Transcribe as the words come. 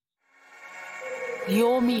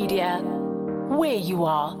Your media, where you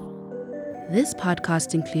are. This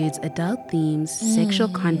podcast includes adult themes, sexual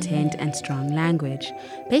content, and strong language.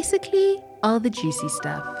 Basically, all the juicy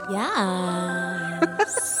stuff.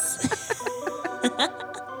 Yes.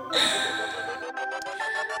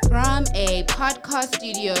 From a podcast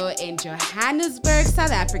studio in Johannesburg,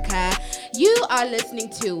 South Africa, you are listening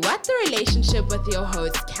to What the Relationship with your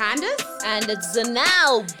host, Candace. And it's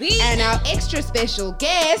Zanel B. And our extra special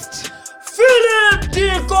guest, Philip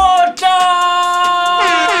Dikota!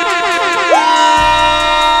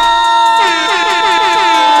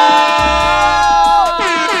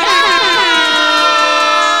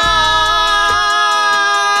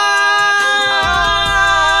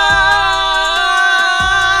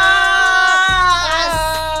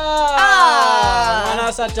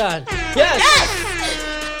 Satan. Yes.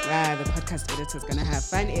 Wow, the podcast editor's gonna have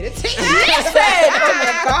fun editing. Listen! Oh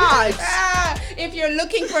my God. If you're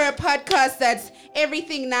looking for a podcast that's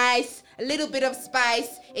everything nice, a little bit of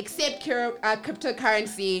spice, except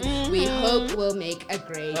cryptocurrency, we hope we'll make a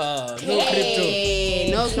great. No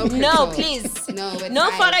crypto. No crypto. No, please. No, it's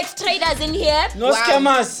No fine. forex traders in here. No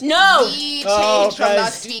scammers. No. We Oh, changed from guys.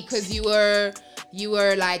 last week because you were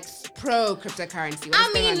like pro cryptocurrency. What I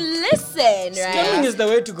is going mean, on? listen, Scamming right? is the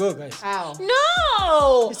way to go, guys. How?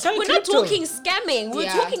 No, It's all we're not crypto. talking scamming. We're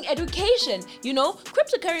Yeah. talking education. You know,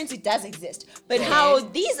 cryptocurrency does exist, but how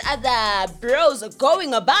these other bros are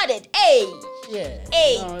going about it? Hey, Yeah.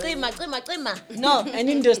 hey, No, klima. No, an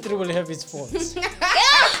industry will have its faults.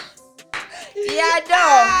 And yeah, no.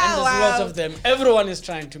 there's lots of them. Everyone is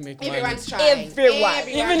trying to make money. Everyone's trying. Everyone.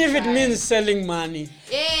 Even if it means selling money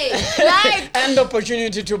Hey. Like, and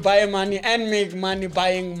opportunity to buy money and make money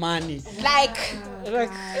buying money. like, Like,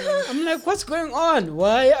 I'm like, what's going on?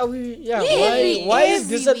 Why are we? Yeah. Every- Why is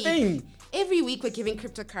this a week. thing? Every week we're giving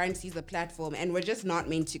cryptocurrencies a platform and we're just not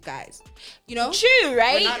meant to, guys. You know? true, We're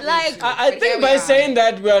right? not Like, meant to. I But here think we by are. saying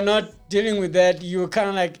that we are not dealing with that, you kind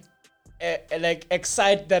of like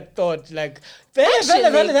excite that thought. Like, Actually,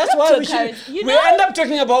 that's why we should. cryptocurrency, you We know? end up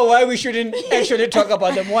talking about why we shouldn't actually talk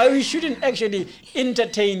about them. Why we shouldn't actually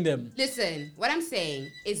entertain them. Listen, what I'm saying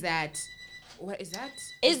is that, what is that?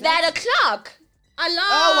 is that a clock? Alarm.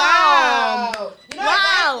 Oh, wow. You know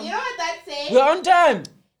Wow. What you know what that's saying? We're on time.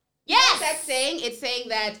 Yes. That's saying? It's saying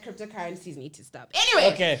that cryptocurrencies need to stop.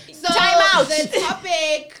 Anyway, Okay. so Time out. the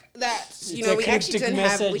topic that a we actually cryptic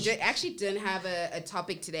message. actually didn't have a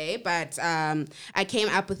topic today, but I came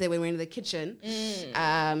up with it when we were in the kitchen.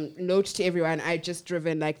 Note to everyone: I just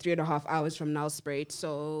driven like 3.5 hours from Nelspruit,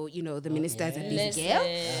 so the minister's a busy Listen,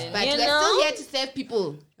 girl, but you we're know? still here to serve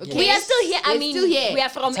people. Okay, We are still here. I We're mean, still here. we are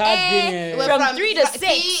from hard being A, a- We're from 3 to 6. T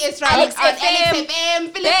is from Alex on FM. Alex FM.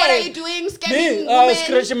 Philip, what are Babe. you doing? Me, Scamming I was women.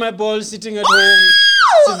 scratching my balls sitting at home.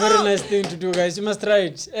 It's a very nice thing to do, guys. You must try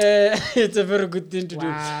it. It's a very good thing to do.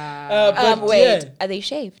 Wow. But wait, yeah, are they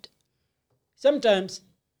shaved? sometimes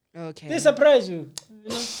Okay. they surprise you.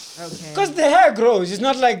 Okay. Because the hair grows. It's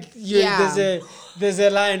not like Yeah. there's a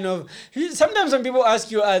line of. Sometimes when people ask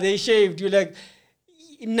you, are they shaved? You're like,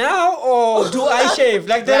 now or do I shave?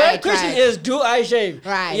 Like the right question right. is, do I shave?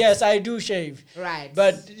 Right. Yes, I do shave. Right.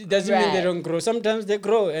 But it doesn't mean they Right. don't grow. Sometimes they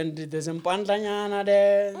grow, and there's some pandanyana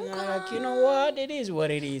there. Like, you know what? It is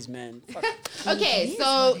what it is, man. Fuck. Okay,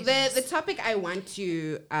 so the topic I want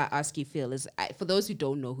to ask you, Phil, is for those who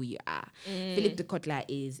don't know who you are, Philip de Kotla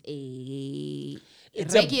is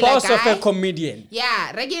It's a regular boss guy. of a comedian.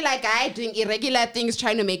 Yeah, regular guy doing irregular things,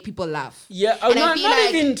 trying to make people laugh. Yeah, And I not feel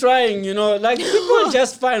like- even trying, like people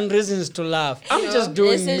just find reasons to laugh. I'm know, just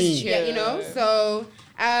doing this is me. true. Yeah, so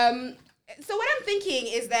so what I'm thinking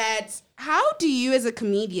is that how do you as a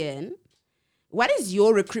comedian, what is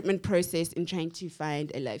your recruitment process in trying to find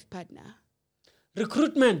a life partner?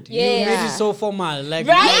 Recruitment, you Yeah. made it so formal. Like,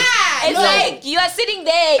 Right? Yeah, It's no. like you are sitting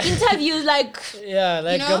there, interviews like, Yeah,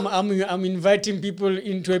 like know? I'm inviting people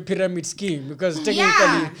into a pyramid scheme because technically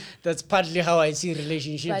Yeah. that's partly how I see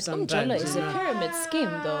relationships but Umjolo sometimes. is you a know. pyramid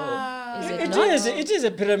scheme though. Is it It not? is. It is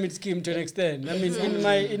a pyramid scheme to an extent. I mean, in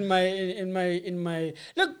my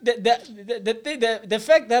look, the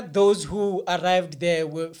fact that those who arrived there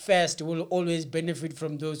were first will always benefit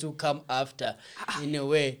from those who come after, in a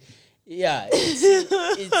way. Yeah, it's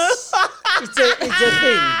a thing.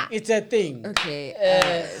 It's a thing. Okay,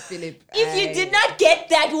 Philip. If you did not get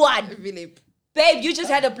that one, Philip, babe, you just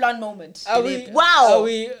had a blonde moment. Are we? Wow. Are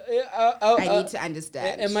we? I need to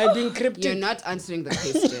understand. Am I being cryptic? You're not answering the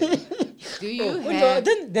question. Do you Oh, no, have...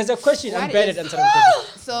 then there's a question. I'm What bad is- at answering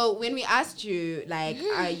questions. So when we asked you, like,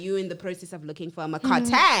 are you in the process of looking for a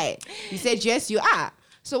makate? You said, yes, you are.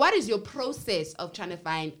 So what is your process of trying to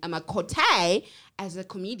find a makotai as a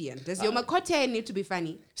comedian? Does your makotai need to be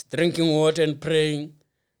funny? It's drinking water and praying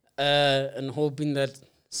and hoping that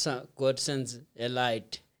God sends a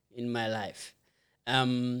light in my life.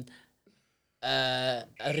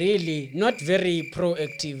 Really not very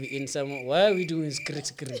proactive in some. Why are we doing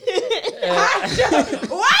script? Why are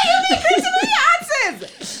you being critical with your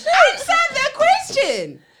answers? Answer the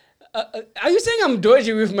question. Are you saying I'm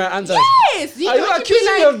dodgy with my answers? Yes. Are you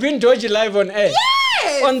accusing me of being dodgy live on air?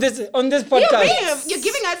 Yes. On this podcast? You're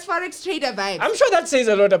giving us Forex trader vibes. I'm sure that says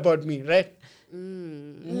a lot about me, right?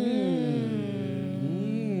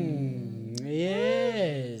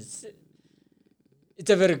 Yes. It's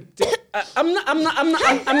a very.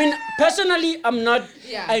 I mean, personally, I'm not.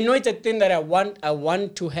 Yeah. I know it's a thing that I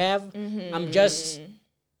want to have. I'm just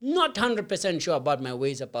not 100% sure about my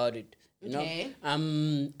ways about it. You Okay.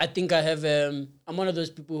 know. I think I have. I'm one of those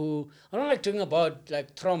people who I don't like talking about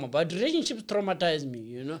like trauma, but relationships traumatize me.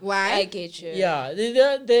 You know. Why? I get you.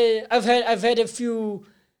 Yeah. I've had a few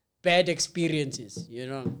bad experiences, you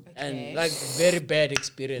know, and like very bad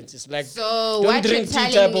experiences. Like So don't what you're drink tea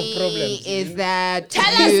telling type of me problems. is that Tell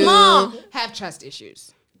us you more. have trust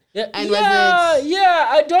issues. Yeah, And was yeah.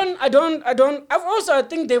 I don't. I've also, I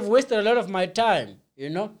think they've wasted a lot of my time. You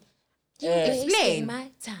know. Explain.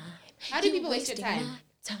 My time. How do people waste your time?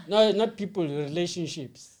 No, not people.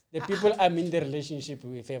 Relationships. The people I'm in the relationship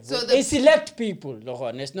with have. So They select people.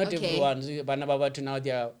 It's not Okay. everyone. Banababa to now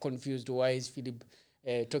they are confused. Why is Philip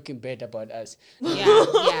talking bad about us?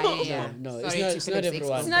 Yeah. No, Sorry it's to not Philip's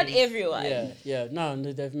everyone. It's ex-girlfriend. not everyone. Yeah. No,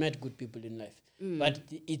 they've met good people in life, but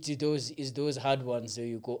it's those hard ones where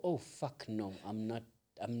you go, oh fuck no, I'm not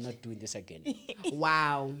doing this again.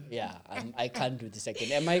 Wow. Yeah, I can't do this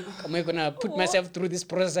again. Am I gonna put myself through this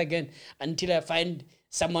process again until I find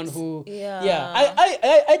someone who? Yeah.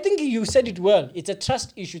 I think you said it well. It's a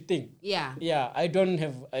trust issue thing. Yeah. Yeah, I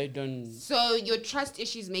don't. So your trust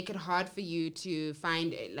issues make it hard for you to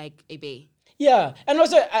find like a bae. Yeah, and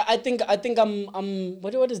also I think I'm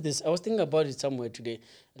what is this? I was thinking about it somewhere today,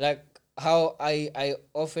 like how I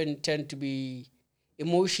often tend to be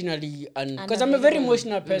emotionally and because I'm a very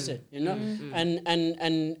emotional person, you know,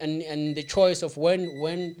 and the choice of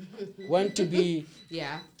when to be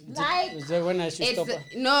Like is that when I should stop?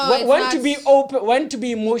 It's To be open, when to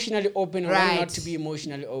be emotionally open, and when Right. not to be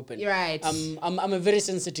emotionally open. You're right. I'm a very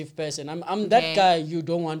sensitive person. I'm that guy you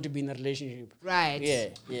don't want to be in a relationship. Right.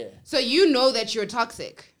 Yeah. So you know that you're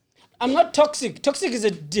toxic. I'm not toxic. Toxic is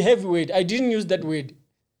a heavy word. I didn't use that word.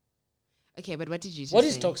 Okay, but what did you just What say?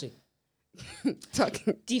 is toxic?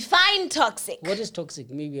 Toxic. define toxic. What is toxic?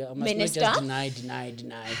 Maybe I must Minister? not just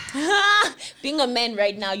deny. Being a man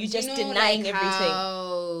right now, you're just denying like everything.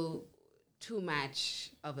 How too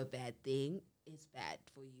much of a bad thing is bad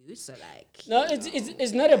for you. So like No,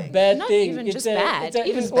 it's not a bad Not thing. even It's just a, bad, it's a-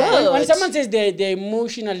 even it's- when good. someone says they're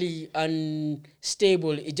emotionally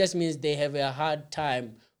unstable, it just means they have a hard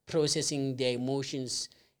time processing their emotions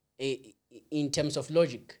in terms of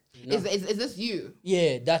logic. You know? is this you?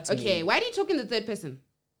 Yeah, that's Okay, me. why do you talk in the third person?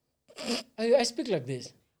 I speak like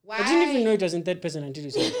this. Why? I didn't even know it was in third person until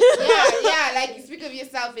you said it. yeah, like you speak of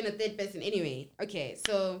yourself in a third person. Anyway,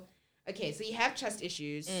 so you have trust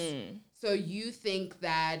issues. So you think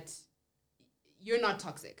that you're not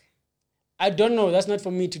toxic, I don't know. That's not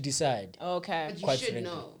for me to decide. Okay. but you Quite should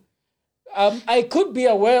frankly. know. I could be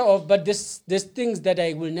aware of, but there's things that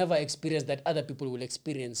I will never experience that other people will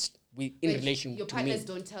experience in Like, relation your to me. partners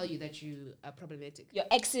don't tell you that you are problematic. Your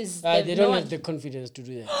exes, They don't have the confidence to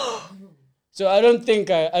do that. So I don't think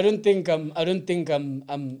I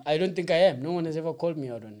am. No one has ever called me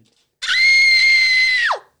out on it.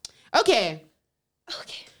 Okay.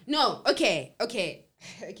 Okay. No. Okay.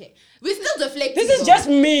 We're still deflecting. This is though. just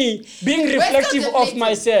me being reflective of deflecting.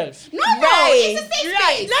 myself. No, Right, it's a safe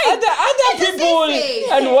right, space. Other It's a safe people space.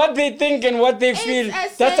 and what they think and what they feel, It's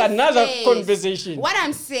a that's safe another space. conversation. What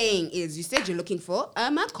I'm saying is, you said you're looking for a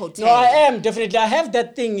makote. No, I am definitely. I have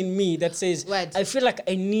that thing in me that says What? I feel like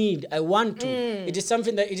I want to. It is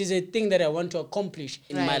something that it is a thing that I want to accomplish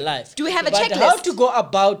in my Right. life. Do we have a But how checklist? to go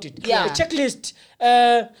about it? Yeah. A checklist.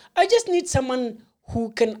 I just need someone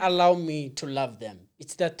who can allow me to love them.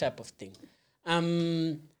 It's that type of thing.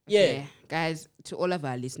 Yeah. Okay, guys, to all of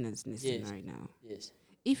our listeners listening Yes. right now, Yes.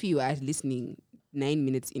 if you are listening 9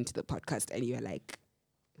 minutes into the podcast and you're like,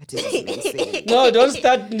 what is this man saying? No, don't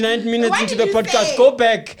start 9 minutes Why into did the you podcast. say- Go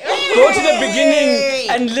back. Go to the beginning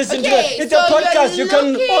and listen to Okay, it. It's so a you're podcast. You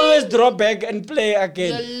can looking- always drop back and play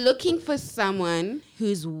again. You're looking for someone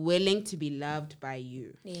who's willing to be loved by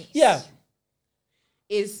you. Yeah.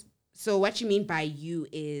 Is So what you mean by you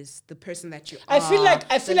is the person that you are. I feel like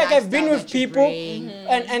I've been lifestyle with that you people, bring.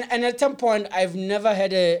 and at some point I've never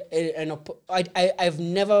had I've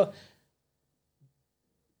never.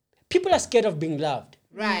 People are scared of being loved,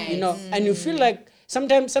 Right. you know, and you feel like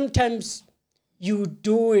sometimes you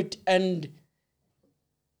do it and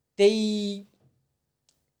they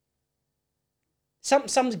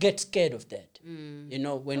some get scared of that, you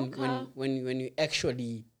know, when you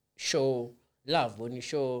actually show love, when you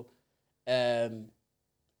show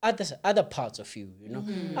other parts of you, you know.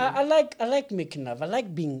 I like making love. I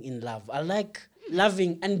like being in love. I like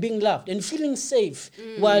loving and being loved and feeling safe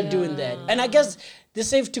while doing that. And I guess the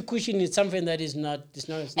safety cushion is something that it's never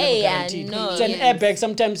guaranteed. no. It's an airbag.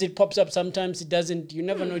 Sometimes it pops up, sometimes it doesn't. You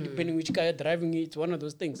never know depending which car you're driving. It's one of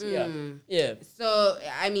those things. Yeah. So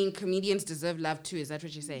I mean, comedians deserve love too. Is that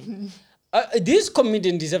what you're saying? These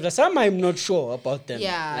comedians deserve that. Some I'm not sure about them.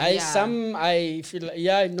 Yeah. Some I feel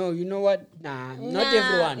like, no, you know what? Not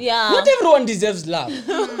everyone. Yeah. Not everyone deserves love.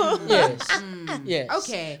 Yes. Yes.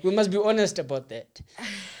 Okay. We must be honest about that.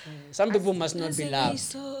 Some people must not be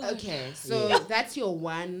loved. Okay, so that's your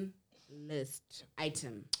one list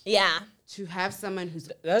item Yeah. to have someone who's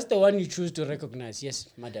That's the one you choose to recognize. Yes,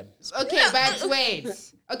 madam. okay. But wait,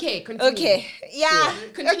 okay, continue. Okay. Yeah.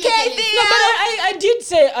 Continue Okay. your list. No, but I did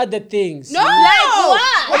say other things. No,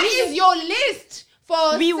 what? What is your list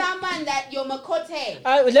for someone that you're makote?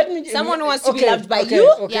 Let me. Someone who wants to be loved by you?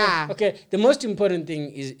 Okay, Yeah. Okay. The most important thing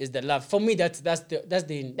is the love. For me, that's the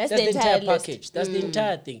entire entire list. package. That's the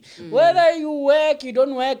entire thing. Whether you work, you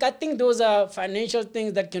don't work. I think those are financial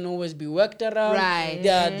things that can always be worked around. Right.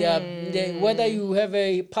 Whether you have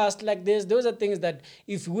a past like this, those are things that,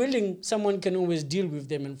 if willing, someone can always deal with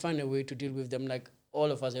them and find a way to deal with them. Like all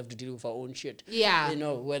of us have to deal with our own shit. Yeah. You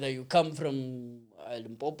know, whether you come from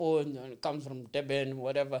Limpopo and come from Durban,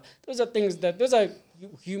 whatever. Those are things that those are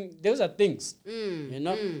things. You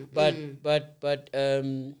know. But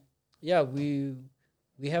yeah,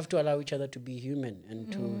 we have to allow each other to be human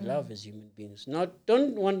and to love as human beings.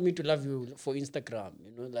 Don't want me to love you for Instagram.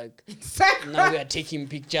 You know, like now we are taking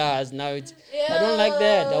pictures. Now it's I don't like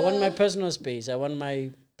that. I want my personal space. I want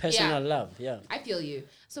my personal love. Yeah. I feel you.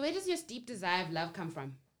 So where does your deep desire of love come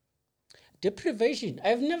from? Deprivation.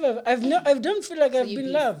 I don't feel like I've You've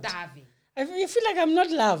been loved. Starving. I feel like I'm not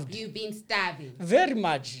loved. You've been starving. Very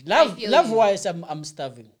much. feel Love you. wise, I'm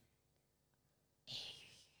starving.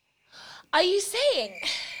 Are you saying?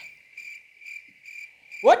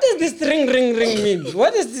 What does this ring mean?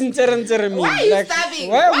 What does this mean? Why are you starving?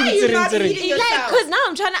 Why are Why we are you not tsirin? eating Like, yourself? because now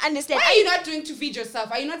I'm trying to understand. What are you not doing to feed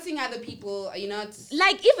yourself? Are you not seeing other people? Are you not?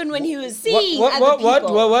 Like, even when he was seeing other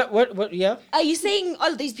people. What? Yeah. Are you saying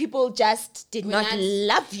all these people just did not not-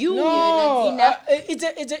 love you? No, You're not enough?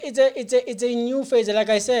 it's a new phase. Like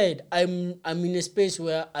I said, I'm in a space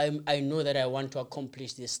where I know that I want to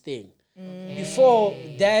accomplish this thing. Before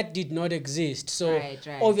that did not exist, so Right.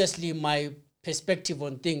 obviously my perspective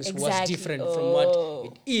on things was Exactly. different from what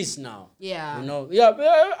it is now. Yeah. You know, yeah,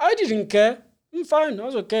 I didn't care. I'm fine. I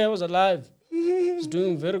was okay. I was alive. I was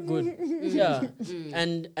doing very good. Yeah,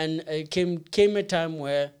 and it came a time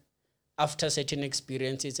where, after certain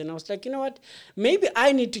experiences, and I was like, you know what? Maybe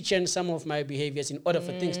I need to change some of my behaviors in order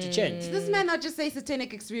for things to change. This man not just say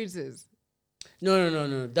satanic experiences.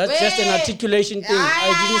 No. That's just an Wait. articulation thing. I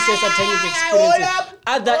didn't say satanic Hold experiences. up.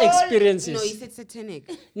 Other experiences. No, he said satanic.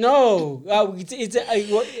 No.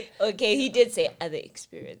 Okay, he did say other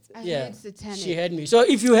experiences. I Yeah, heard satanic. she heard me. So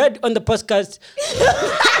if you heard on the podcast,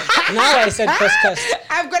 now I said podcast.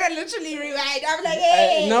 I'm gonna literally rewind. I'm like,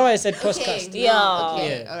 hey. Now I said Okay, podcast. no, Yeah.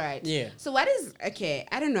 Okay. Yeah. All right. Yeah. So what is okay?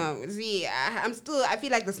 I don't know. See, I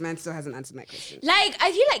feel like this man still hasn't answered my question. Like,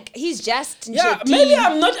 I feel like he's just. Yeah, JD. maybe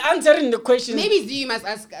I'm not answering the question. Maybe Z must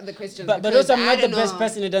ask the questions. But because also I'm I not the don't best know.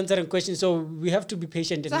 person at answering questions, so we have to be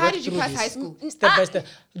patient. And So how work did you through pass this. high school? Step by step.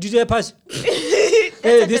 Did you pass?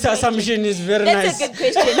 Hey, this assumption is very That's nice. a good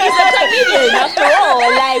question. He's a comedian after all.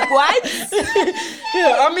 Like, what?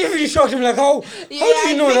 Yeah, I'm even shocked. I'm like, how do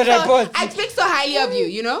you know that I passed? I speak so highly of you.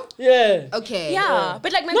 You know? Yeah. Okay. Yeah,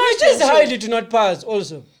 but like my No, it's question just is- highly to not pass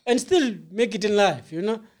also. And still make it in life, you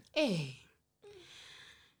know? Hey.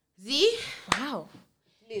 Z, Wow.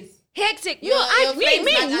 please. Hectic. Your- No, your friends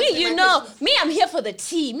not answering you my know, questions. me, I'm here for the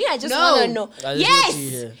tea. Me, I just No. want to know. I just Yes. want to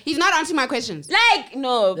hear. He's not answering my questions. Like,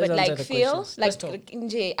 no, Let's but answer like, the feel, questions. Let's like, talk.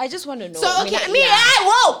 NJ, I just want to know. So, I mean, okay, me, yeah.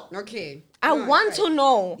 whoa! Okay. I want to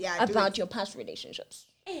know Yeah, do about it. your past relationships.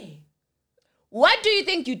 Hey. What do you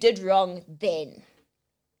think you did wrong then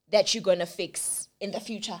that you're going to fix in the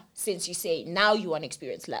future, since you say now you want to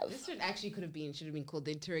experience love? This should have been called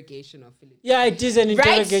the interrogation of Philip. Yeah, it is an Right?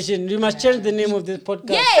 interrogation. You must change the name of this podcast.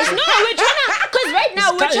 Yes, no, we're trying to Because right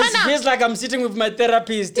now we're It trying to. feels like I'm sitting with my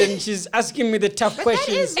therapist and she's asking me the tough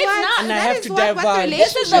questions. It's not. And I that have is to what the divulge.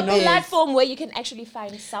 This is a relationship is. platform where you can actually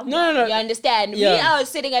find someone. No. You understand? We Yeah. are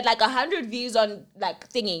sitting at like 100 views on like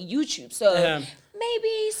thingy YouTube. So Yeah.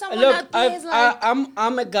 maybe someone Look, out there is like.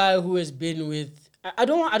 I'm a guy who has been with. I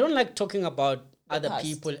don't like talking about other past.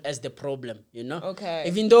 people as the problem, you know. Okay.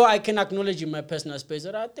 Even though I can acknowledge in my personal space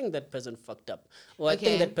that I think that person fucked up, or I Okay.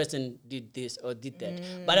 think that person did this or did that,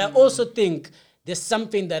 but I also think there's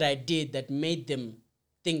something that I did that made them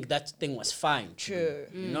think that thing was fine. True.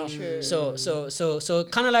 You know. So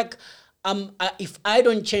kind of like. If I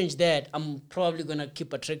don't change that, I'm probably gonna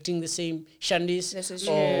keep attracting the same shandies. This is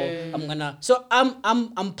or true. I'm gonna. So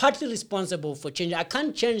I'm partly responsible for changing. I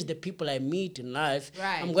can't change the people I meet in life.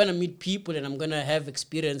 Right. I'm gonna meet people and I'm gonna have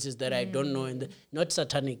experiences that I don't know. And not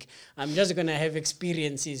satanic. I'm just gonna have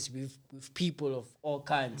experiences with people of all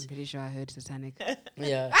kinds. I'm pretty sure I heard satanic.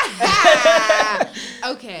 Yeah.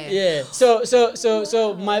 Okay. Yeah.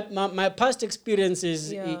 So my past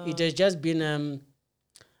experiences, it has just been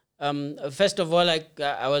first of all, like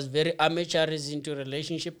I was very amateurish into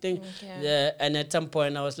relationship thing, and at some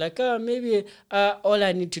point I was like, maybe all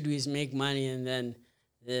I need to do is make money, and then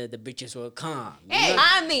the bitches will come. you Hey, know?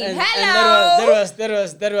 I mean, And hello.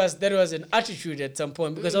 there was an attitude at some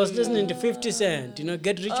point because I was listening to 50 Cent, you know,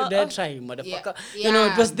 get rich or die trying, motherfucker. You know,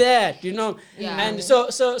 it was that, you know. Yeah. And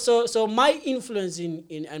so my influence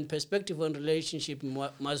in and perspective on relationship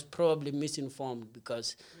was probably misinformed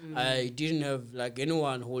because I didn't have like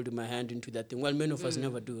anyone holding my hand into that thing. Well, many of us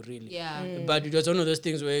never do really. Yeah. But it was one of those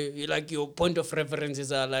things where like your point of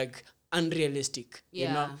references are like unrealistic, you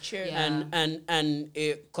Yeah, know. sure. Yeah. And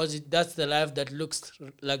because that's the life that looks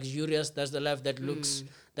luxurious, that's the life that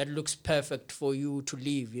looks perfect for you to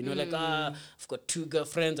live, you know. Like I've got 2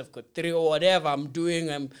 girlfriends, I've got 3 or whatever I'm doing.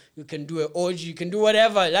 You can do an orgy, you can do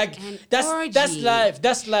whatever. Like that's orgy. life.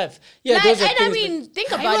 Yeah, Like, those are and I things mean,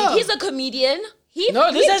 think I about know. it. He's a comedian.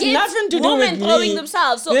 no, this has gets nothing to do with women me. throwing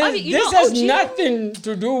themselves. So This has OG? nothing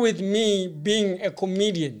to do with me being a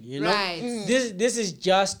comedian, you know. Right. This is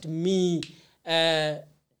just me,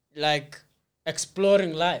 like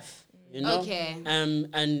exploring life, you know. Okay.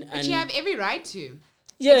 And But you have every right to.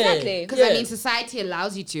 yeah, Exactly. Because I mean, society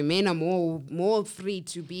allows you to. Men are more free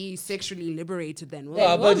to be sexually liberated than women.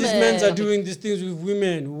 yeah, but these men are woman. doing these things with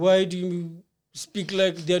women. Why do you speak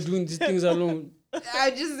like they're doing these things alone?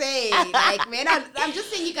 I'm just saying, like men are. I'm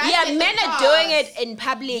just saying, you guys. Yeah, get the men are pass. doing it in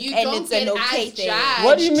public You and don't it's an get okay as thing. judged.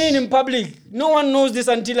 What do you mean in public? No one knows this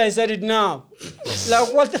until I said it now.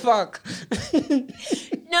 Like what the fuck?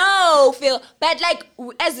 No, Phil. But like,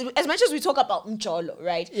 as much as we talk about mjolo,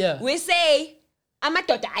 right? Yeah. We say,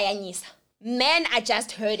 amadoda ayanyisa. Men are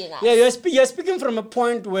just hurting us. Yeah, you're speaking from a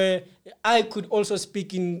point where I could also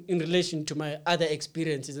speak in relation to my other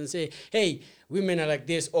experiences and say, hey, women are like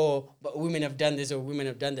this, or women have done this, or women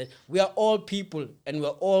have done that. We are all people, and we're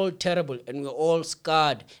all terrible, and we're all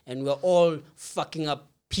scarred, and we're all fucking up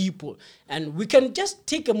people. And we can just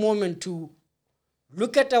take a moment to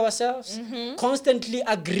look at ourselves, constantly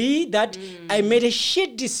agree that I made a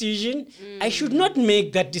shit decision. I should not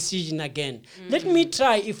make that decision again. Let me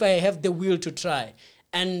try if I have the will to try.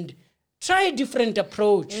 And try a different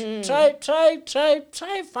approach. Try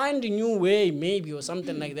find a new way maybe or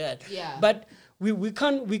something like that. Yeah. But we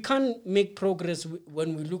can't make progress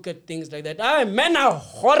when we look at things like that. Men are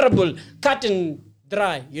horrible, cut and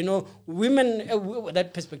dry. You know, women,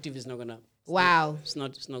 that perspective is not gonna. Wow. It's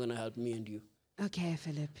not gonna help me and you. Okay,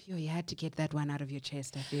 Philip, you had to get that one out of your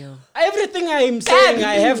chest. I feel. Everything I am saying,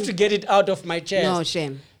 I have to get it out of my chest. No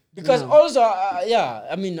shame. Because No. also, yeah,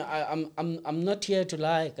 I mean, I'm not here to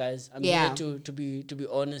lie, guys. I'm Yeah. here to be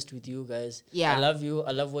honest with you guys. Yeah. I love you.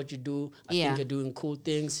 I love what you do. I Yeah. think you're doing cool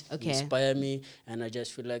things. Okay. You inspire me, and I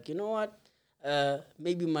just feel like, you know what?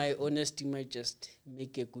 Maybe my honesty might just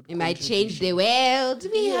make a good. It might change the world.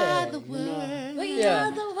 We are the you know. world. We Yeah.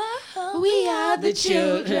 are the world. We are the The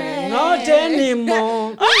children, children. not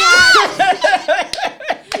anymore.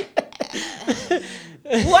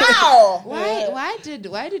 Wow. Why did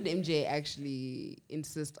MJ actually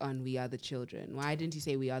insist on "We Are the Children"? Why didn't he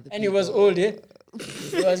say "We Are the"? And he people"? was old, eh?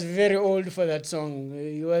 He was very old for that song.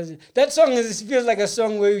 That song feels like a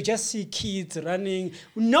song where you just see kids running,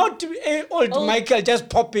 not old Michael just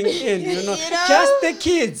popping in, you know, You know? just the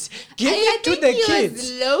kids. Give I it to think the he kids.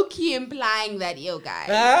 was low-key implying that, yo, guys,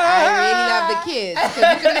 Ah. I really love the kids.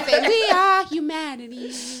 Because he's going to say, we are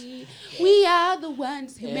humanity. We are the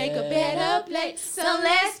ones who make a better place. So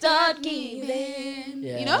let's start giving.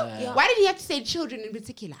 You know? Yeah. Why did he have to say children in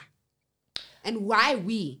particular? And why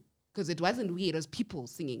we? Because it wasn't we, it was people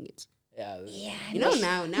singing it. Yeah. You know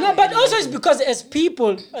now. No, but also it's because as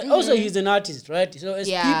people, also he's an artist, right? So as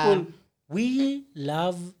people, we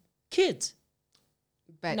love kids.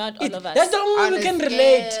 But Not all of us. That's the only way we can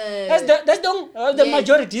relate. That's the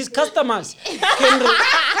majority. His customers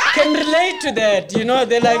can relate to that. You know,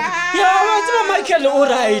 they're like, what's Michael? All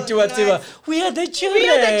right, whatever. We are the children. We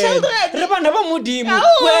are the children. We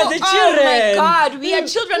are the children. Oh my God, we are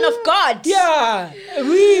children of God. Yeah,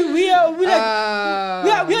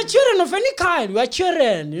 we are children of any kind. We are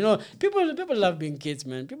children. You know, people love being kids,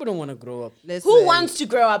 man. People don't want to grow up. Who wants to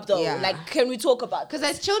grow up though? Yeah. Like, can we talk about? Because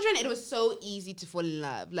as children, it was so easy to fall in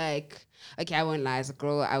love. Like, okay, I won't lie. As a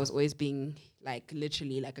girl, I was always being like,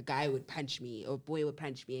 literally, like a guy would punch me or a boy would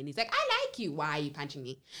punch me, and he's like, "I like you. Why are you punching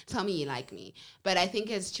me? Tell me you like me." But I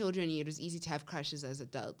think as children, it was easy to have crushes as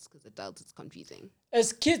adults. Because adults, it's confusing.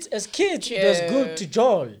 As kids, it was good to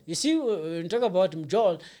Joel. You see, when you talk about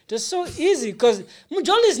Joel, it was so easy because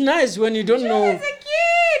Joel is nice when you don't know. He's a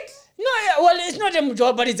kid. No, well, it's not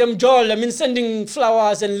Joel, but it's Joel. I mean, sending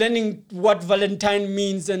flowers and learning what Valentine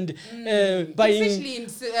means and buying. Especially in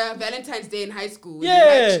Valentine's Day in high school.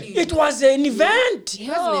 Yeah, it was an event. It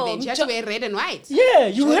was an event. You had to wear red and white. Yeah,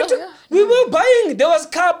 you had to. We were buying. There was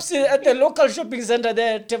cups at the local shopping center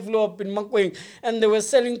there, Tevlop in Makweng, and they were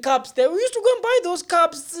selling cups there. We used to go and buy those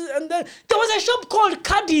cups, and then there was a shop called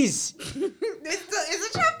Caddies. There's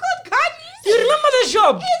a shop called Cardi's. You remember the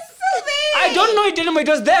shop? It's so there. I don't know it anymore. It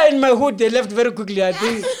was there in my hood. They left very quickly, I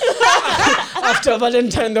think. After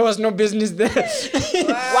Valentine, there was no business there.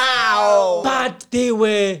 Wow. But they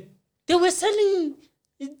were selling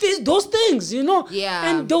those things, you know. Yeah.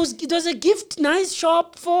 And it was a gift, nice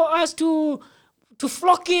shop for us to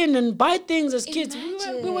flock in and buy things as kids.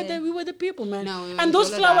 We were the people, man. No, we were and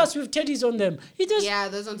those all flowers about- with teddies on them. It was Yeah,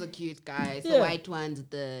 those ones are cute, guys. Yeah. The white ones,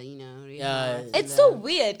 really nice. It's so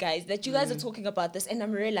weird, guys, that you guys are talking about this, and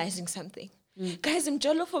I'm realizing something. Guys,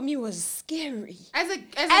 Mjolo for me was scary. As a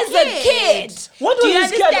kid. What Do were you you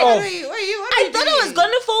scared understand? of? I thought I was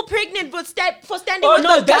gonna fall pregnant for standing Oh with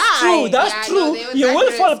no, the that's guy. true. That's Yeah, true. no, they were You will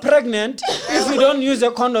dangerous. fall pregnant if you don't use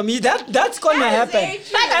a condom. That's gonna happen. very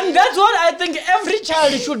true. And that's what I think every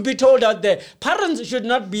child should be told out there. Parents should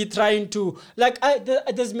not be trying to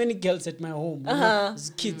there's many girls at my home. You know, there's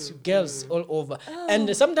kids, girls all over.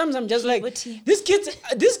 And sometimes I'm just like, Puberty. these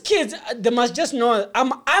kids, they must just know.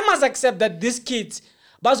 I must accept that these kids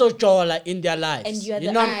bazojola in their lives. And you're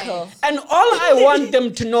the know? uncle. And all I want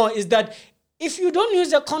them to know is that if you don't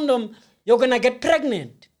use a condom, you're gonna get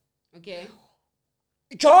pregnant. Okay.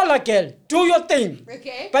 Jola girl, do your thing.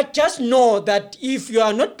 Okay. But just know that if you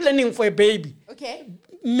are not planning for a baby, Okay.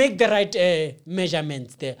 make the right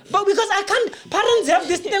measurements there. But because parents have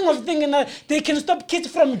this thing of thinking that they can stop kids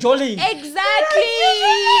from jollying.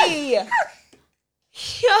 Exactly.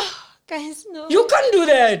 Yeah, guys, no. You can't do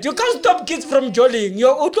that. You can't stop kids from jollying.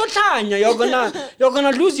 You're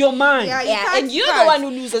gonna lose your mind. Yeah, Yeah, and you're the one who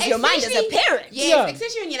loses your mind as a Especially- parent. Yes, Yeah.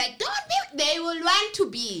 especially when you're like, don't be, they will want to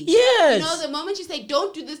be. Yes. You know, the moment you say,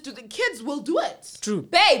 don't do this to the kids, will do it. True.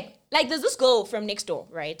 Babe, like there's this girl from next door,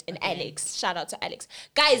 right? And Alex. Shout out to Alex.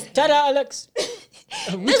 Guys, Tada, Alex.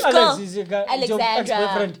 Which this Alex girl, is your your Alexandra.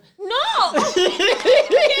 ex-boyfriend? No!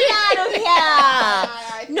 Get out of here!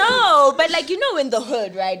 No, but like, you know, in the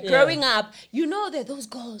hood, right? Yeah. Growing up, you know, there are those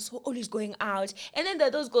girls who are always going out, and then there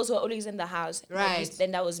are those girls who are always in the house. Right.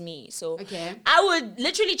 Then that was me. So Okay. I would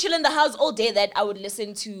literally chill in the house all day that I would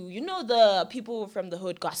listen to, you know, the people from the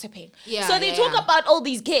hood gossiping. Yeah, So they yeah, talk yeah. about all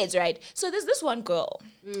these kids, right? So there's this one girl,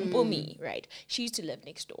 Bumi, right? She used to live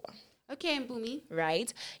next door. Okay, Mbumi.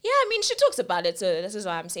 Right? Yeah, I mean, she talks about it, so this is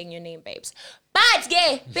why I'm saying your name, babes. But,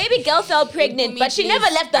 yeah, baby girl fell pregnant, Mbumi, but she never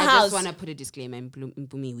please, left the I house. just want to put a disclaimer.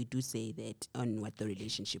 Mbumi, we do say that on What the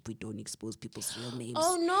Relationship, we don't expose people's real names.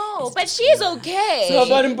 Oh, no, but she's okay. So,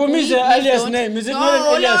 but Mpumi is an Please alias don't- name. Is it no, not an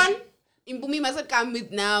hold alias? on. Mbumi mustn't come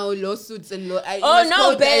with now lawsuits and Oh,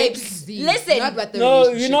 no, babes. Listen. Not What the No,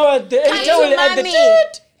 Relationship. you know what? The Come editor to will add the mommy.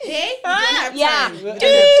 cheat. Hey, you don't have Yeah. time.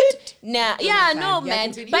 Dude. Nah, yeah, have no, time. Yeah, man.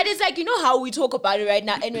 continue. But it's like, you know how we talk about it right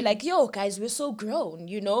now, and we're like, yo, guys, we're so grown,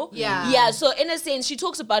 you know? Yeah. Yeah, so in a sense, she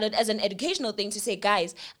talks about it as an educational thing to say,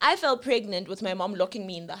 guys, I fell pregnant with my mom locking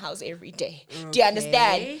me in the house every day. Do you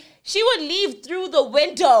understand? Okay. She would leave through the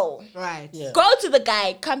window. Right. Yeah. Go to the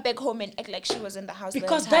guy, come back home and act like she was in the house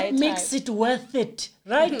Because the entire that makes time. it worth it,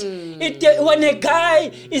 right? When a guy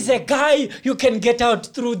is a guy, you can get out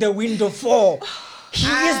through the window for. He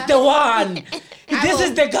is the one. This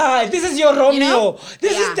is the guy. This is your Romeo. know?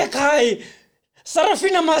 This Yeah. is the guy.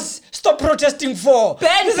 Sarafina must stop protesting for?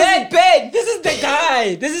 Ben. This is the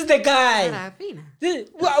guy. This is the guy. Sarafina.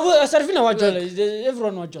 Sarafina what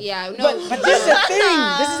everyone what Yeah, no. but this is a thing.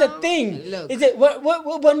 This is a thing. Look. Is it,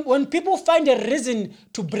 when people find a reason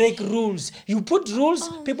to break rules, you put rules.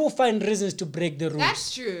 People find reasons to break the rules.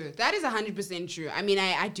 That's true. That is 100% true. I mean,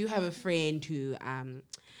 I do have a friend who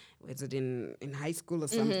was it in high school or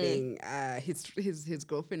something? His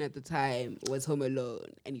girlfriend at the time was home alone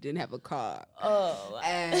and he didn't have a car. Oh.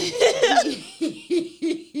 And he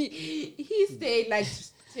stayed like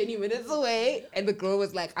 20 minutes away, and the girl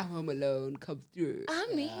was like, "I'm home alone. Come through."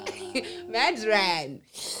 Man ran.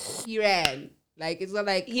 He ran. Like it's not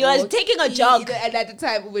like He was taking a jog. And at the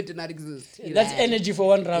time, Uber did not exist. He That's ran. energy for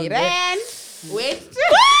one round. He yeah. ran. Wait.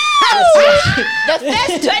 The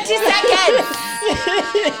first 20 seconds.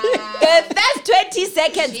 The first 20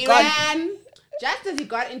 seconds He gone. ran. Just as he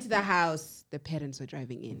got into the house, the parents were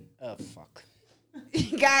driving in. Oh fuck.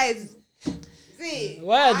 Guys, see.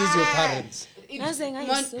 Why are these your parents? You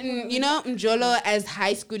know, Mjolo as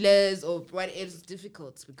high schoolers or what is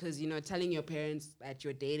difficult because, you know, telling your parents that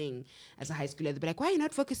you're dating as a high schooler, they'll be like, why are you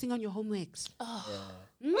not focusing on your homeworks?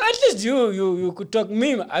 At least you could talk.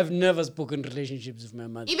 Me, I've never spoken relationships with my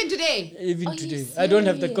mother. Even today. Even today, I don't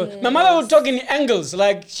have the. My mother would talk in angles,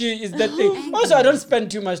 like she is that thing. Also, I don't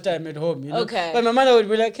spend too much time at home, you know. Okay. But my mother would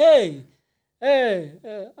be like, "Hey,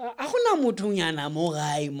 akuna muthu nyana mo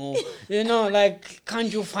gae mo." You know, like,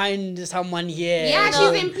 can't you find someone here? Yeah, You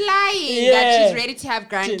know? she's implying Yeah. that she's ready to have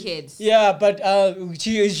grandkids. Yeah, but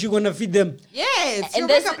is she gonna feed them? Yes, And she'll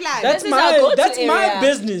this- make a plan. That's is our go-to my area.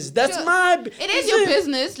 business. That's Sure. my. It is your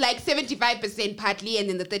business, like 75% partly, and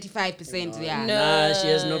then the 35%, yeah. No. Nah, she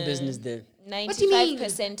has no business there.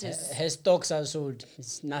 95% is. Her stocks are sold.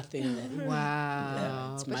 It's nothing.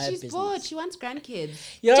 Wow. it's But my she's business. bored. She wants grandkids.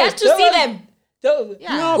 Yeah, Just to that see was- them.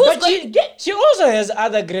 Yeah. No, Who's but she also has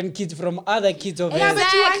other grandkids from other kids of Yeah, hers. but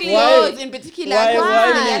she wants Exactly. those in particular. Why- Why?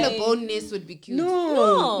 why The me? yellow boneness would be cute.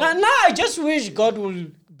 No. Nah, I just wish God will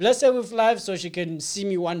bless her with life so she can see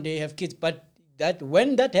me one day have kids. But that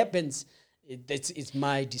when that happens, it's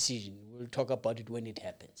my decision. We'll talk about it when it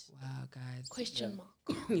happens. Wow, guys. Question mark.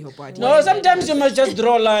 Your body. No, sometimes you must just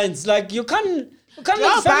draw lines. Like you can't Draw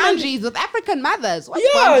make family- boundaries with African mothers. What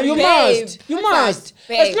Yeah, boundaries? you Babe, must. You must.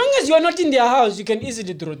 Babe. As long as you're not in their house, you can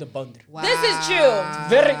easily draw the boundary. Wow. This is true.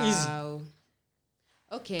 Very easy.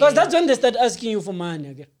 Okay. Because that's when they start asking you for money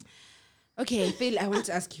again. Okay, Phil, I want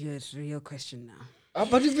to ask you a real question now.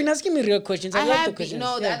 But you've been asking me real questions. I, love the have been, questions.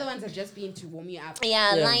 no, the Yeah. other ones have just been to warm you up.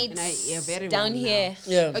 Yeah, Yeah. lights And yeah, very down warm now. here.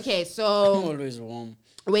 Yeah. Okay, I'm so always warm.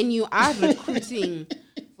 when you are recruiting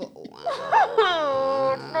for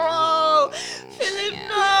Oh no, Philip,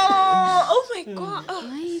 no! Oh my god! why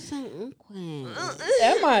are you so awkward?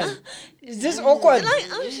 Am I? Is this awkward?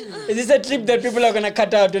 Is this a clip that people are gonna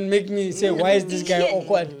cut out and make me say, "Why is this guy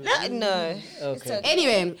awkward?" No. Okay.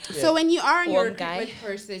 Anyway, so when you are in your Warm guy. recruitment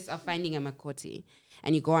process of finding a makoti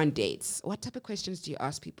and you go on dates, what type of questions do you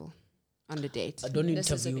ask people on the date? I don't This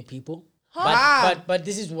is interview okay. people. Wow. But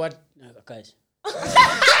this is what guys.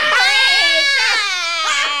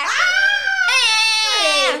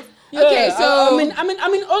 Okay, Yeah, so- I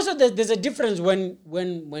mean, also there's a difference when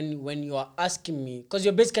you are asking me, because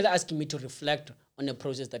you're basically asking me to reflect on a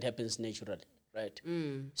process that happens naturally, right?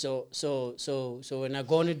 So when I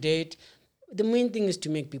go on a date, the main thing is to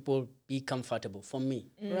make people be comfortable for me,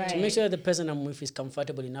 to make sure the person I'm with is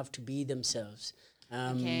comfortable enough to be themselves.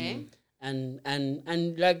 Okay. And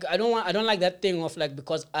like I don't like that thing of like,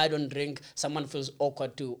 because I don't drink, someone feels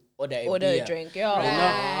awkward to order a Order a beer. drink, You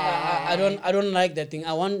yeah. know, I don't like that thing.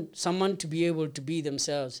 I want someone to be able to be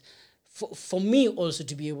themselves. For me also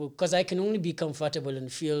to be able, because I can only be comfortable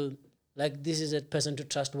and feel like this is a person to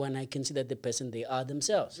trust when I can see that the person they are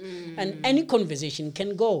themselves. And any conversation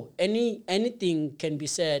can go. Anything can be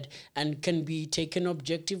said and can be taken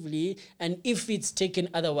objectively. And if it's taken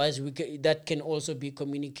otherwise, that can also be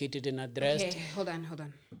communicated and addressed. Okay, hold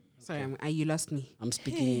on. Sorry, you lost me. I'm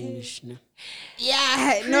speaking English now.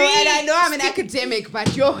 Yeah, no, and I know I'm an academic, but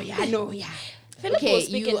I know. Philip Okay, will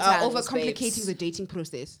speak you in are tongues, overcomplicating babes. the dating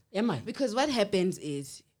process. Am I? Because what happens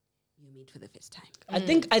is you meet for the first time. I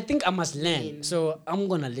think I must learn. So I'm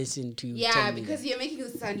gonna listen to you. Yeah, tell me because that. you're making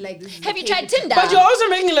it sound like this is Have the you case. tried Tinder? But you're also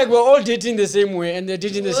making it like we're all dating the same way and they're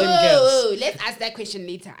dating the same girls. Whoa, let's ask that question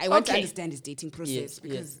later. I want to Okay. understand his dating process Yeah,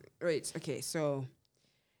 because right, okay, so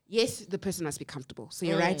yes, the person must be comfortable. So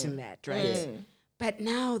you're right in that, right? But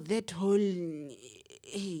now that whole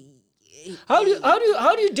How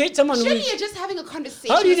do you date someone surely who you're just having a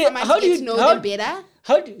conversation How do you with da- someone how to do get you- to know how- them better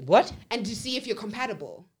what? and to see if you're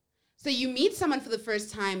compatible. So you meet someone for the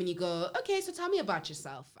first time and you go, okay, so tell me about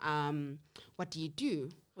yourself. What do you do?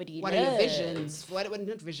 What do you What are your learn? visions? What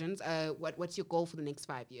not visions? What's your goal for the next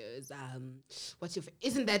 5 years? What's your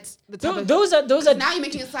isn't that the type of, Those are now you're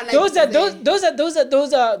making it sound like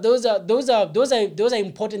those are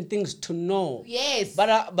important things to know. Yes.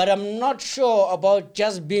 But I'm not sure about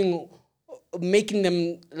just making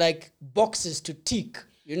them like boxes to tick.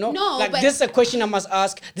 You know, No, like but- this is a question I must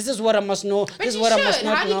ask. This is what I must know. But This is you what should. I must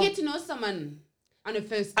not How do you know. get to know someone on a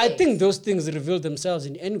first I date? think those things reveal themselves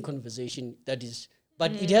in any conversation that is,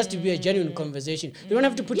 but it has to be a genuine conversation. You don't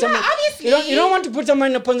have to put Yeah, someone. obviously. You don't want to put someone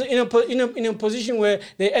in a position where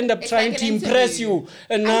they end up It's trying like to an impress interview. you,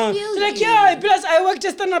 and I now feel they're like, you. yeah, plus I worked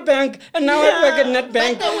at Standard Bank, and now I work at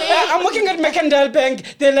NetBank. the way- I'm working at Mercantile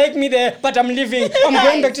Bank. They like me there, but I'm leaving. I'm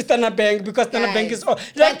going back to Standard Bank because Standard Bank is. But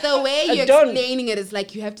the way I you're don't- explaining it is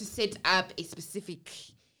like you have to set up a specific,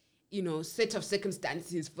 set of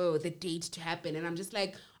circumstances for the date to happen. And I'm just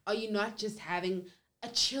like, are you not just having a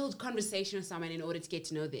chilled conversation with someone in order to get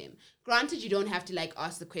to know them? Granted, you don't have to like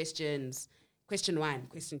ask the questions, question 1,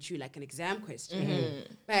 question 2, like an exam question.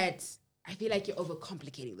 But I feel like you're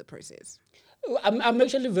overcomplicating the process. I'm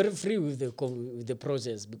actually very free with the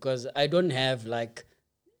process because I don't have like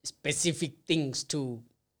specific things to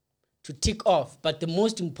tick off. But the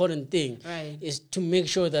most important thing Right. is to make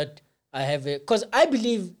sure that I have because I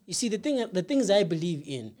believe, you see, the things I believe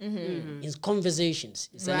in is conversations.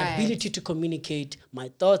 It's an Right. ability to communicate my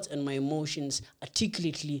thoughts and my emotions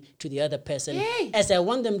articulately to the other person Yay. as I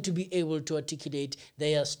want them to be able to articulate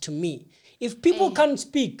theirs to me. If people can't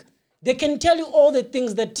speak, they can tell you all the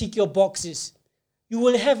things that tick your boxes. You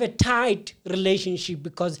will have a tight relationship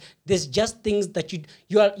because there's just things that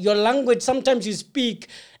your language, sometimes you speak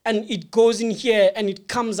and it goes in here and it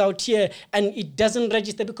comes out here and it doesn't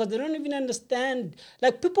register because they don't even understand.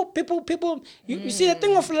 Like people, you see, the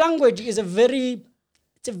thing of language is a very,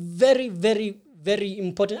 very, very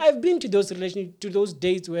important. I've been to those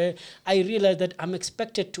days where I realized that I'm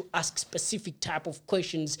expected to ask specific type of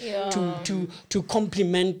questions to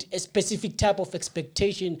complement a specific type of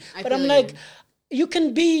expectation. But I'm feel like, you. you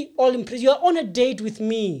can be all impressed. You're on a date with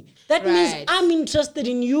me. That means Right. I'm interested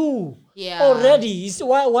in you Yeah. already. So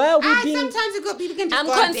why are we being... Sometimes people can just I'm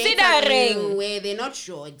go on dates considering. on you where they're not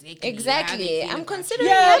sure exactly. Exactly. how they feel I'm about considering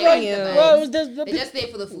you. having but, you. well, there's They're just there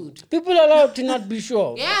for the food. people are allowed to not be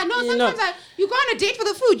sure. Yeah, no, You know. sometimes you go on a date for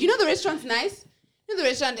the food. You know the restaurant's nice. You know the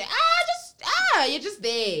restaurant, you're just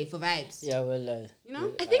there for vibes. Yeah, well... You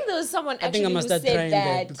know? I think there was someone I actually think I who must start said trying that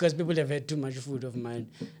that. because people have had too much food of mine.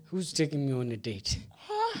 Who's taking me on a date?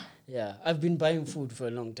 Yeah, I've been buying food for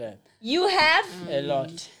a long time. You have? A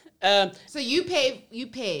lot. So you pay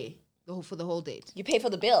for the whole date. You pay for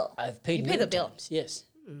the bill. I've paid You pay many the bill. times, yes.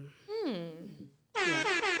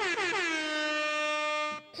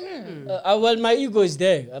 Well, my ego is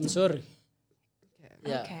there. I'm sorry.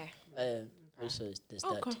 Yeah. Okay. Also, there's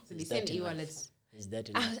Okay. that. So they Is send that enough? e-wallets. Is that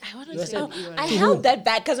I, enough? I, wanted You to, said oh, I held that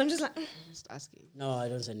back because I'm just like, Just asking. No, I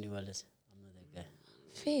don't send e-wallets. I'm not that guy.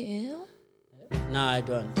 Phil. No, I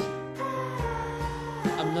don't.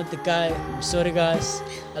 I'm not the guy. I'm sorry, guys.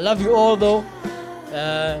 I love you all, though.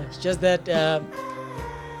 It's just that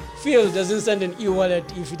Phil doesn't send an e-wallet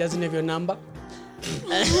if he doesn't have your number.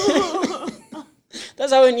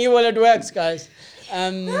 That's how an e-wallet works, guys.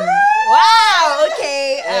 Wow,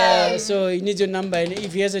 okay. So he needs your number, and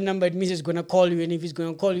if he has a number, it means he's gonna call you. And if he's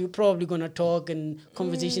gonna call you, probably gonna talk, and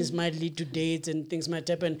conversations might lead to dates, and things might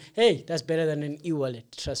happen. Hey, that's better than an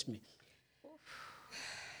e-wallet. Trust me.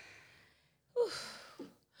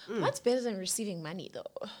 What's better than receiving money,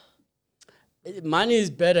 though? Money is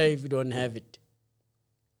better if you don't have it.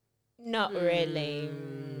 Not really.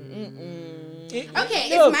 Okay,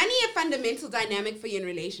 Look. is money a fundamental dynamic for you in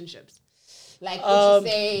relationships? Like, would you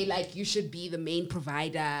say, like, you should be the main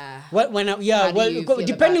provider? How do you feel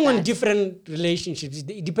Depending about on that? different relationships,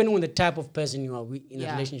 depending on the type of person you are in a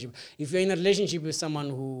Yeah. relationship. If you're in a relationship with someone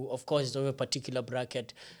who, of course, is of a particular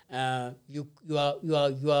bracket, your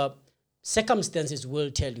circumstances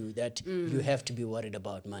will tell you that you have to be worried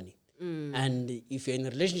about money. And if you're in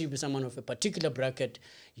a relationship with someone of a particular bracket,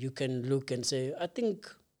 you can look and say, I think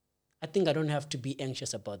I don't have to be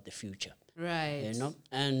anxious about the future. Right. You know,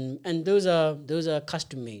 and those are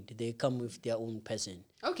custom made. They come with their own person.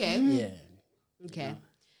 Okay. Yeah. Okay.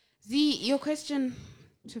 Z, your question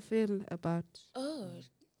to Phil about... Oh,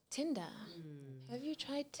 Tinder. Have you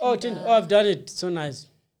tried Tinder? Oh, Tinder. Oh, I've done it. So nice.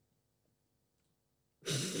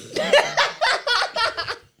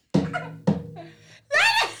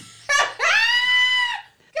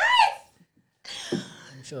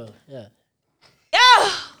 I'm sure. Yeah.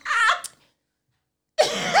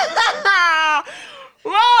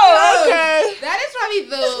 Whoa, okay. That is probably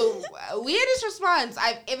the weirdest response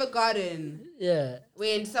I've ever gotten. Yeah.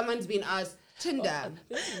 when someone's been asked Tinder.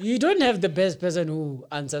 You don't have the best person who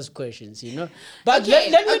answers questions, you know. But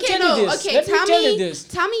Okay, let me okay, tell no, you this. okay. Let me tell you this.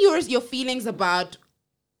 Tell me your feelings about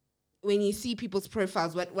when you see people's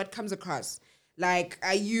profiles. What comes across? Like,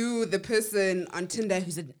 are you the person on Tinder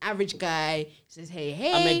who's an average guy who says, hey,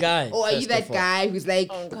 I'm a guy, or are you first that of all. guy who's like,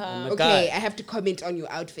 I'm a okay, guy. I have to comment on your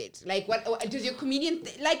outfit? Like, what does your comedian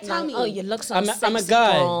tell me? Oh, you look so I'm a sexy,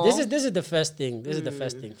 guy. bro. This is the first thing. This is the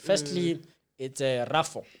first thing. Firstly, it's a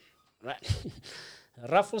raffle, right?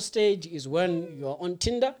 Raffle stage is when you're on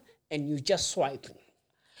Tinder and you just swipe.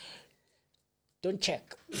 Don't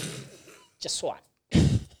check. Just swipe.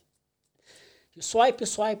 You swipe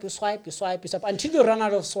until you run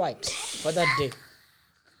out of swipes for that day.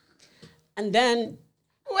 And then,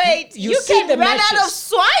 Wait, You you see can the run out of matches.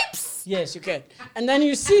 swipes? yes, you can. And then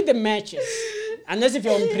you see the matches. Unless if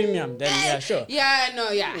you're on premium, then yeah, sure. Yeah,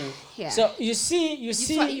 no, yeah. So you see.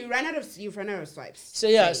 you run out of swipes. So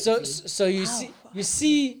yeah, Sorry, so you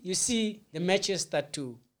see the matches start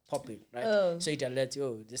to pop in, right? Oh. So it alerts you,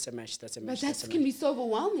 oh, this is a match, that's a But match, that that's a can match. be so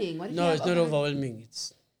overwhelming. What if No, you it's have not overwhelming.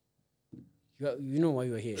 It's you know why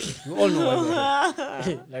you're here. You all know why you're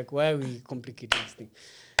here. Like, why are we complicating this thing?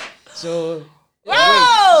 So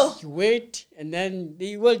Whoa! you wait, and then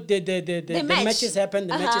the match. matches happen,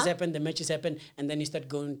 the matches Uh-huh. happen, the matches happen, and then you start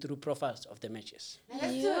going through profiles of the matches.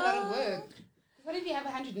 That's still a lot of work. What if you have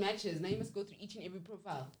 100 matches? Now you must go through each and every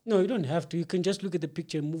profile. No, you don't have to. You can just look at the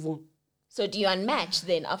picture and move on. So do you unmatch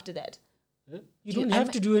then after that? You don't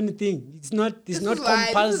have to do anything. It's not This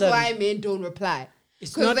compulsory. is why men don't reply.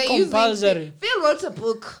 It's 'Cause not they're compulsory. Phil wrote a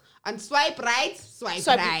book on swipe right, swipe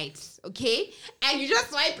Swipe- right. Okay? And you just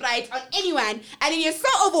swipe right on anyone, and then you're so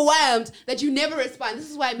overwhelmed that you never respond. This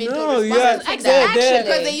is why men No, don't you respond. are, to Exactly. Tinder.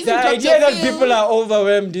 Because they the usually talk idea to that Phil. people are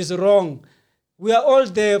overwhelmed is wrong. We are all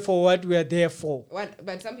there for what we are there for.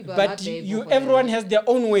 But some people are not But there. everyone has their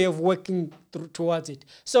own way of working towards it.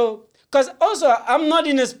 So, because also I'm not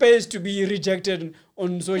in a space to be rejected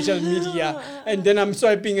on social media, and then I'm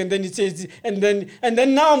swiping, and then it says, and then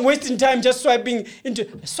now I'm wasting time just swiping into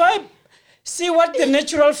swipe. See what the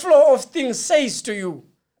natural flow of things says to you,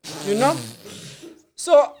 you know.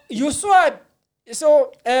 So you swipe.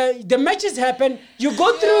 So the matches happen. You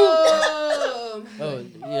go through. Oh,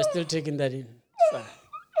 you're still taking that in.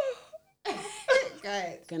 Fine.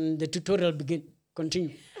 Guys. Can the tutorial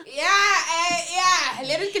continue? Yeah.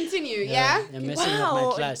 Let it continue. Yeah. You're messing up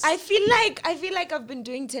my class. I feel like I've been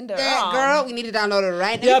doing Tinder Yeah, wrong. girl, we need to download it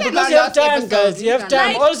right now. Yeah, We said because you have last time, episode, guys. we You have need to time.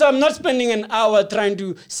 download it. Also, I'm not spending an hour trying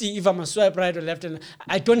to see if I'm a swipe right or left.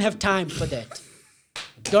 I don't have time for that.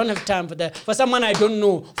 Don't have time for that. For someone I don't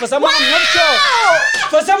know. For someone I'm not sure.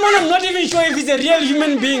 For someone I'm not even sure if he's a real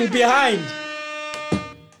human being behind.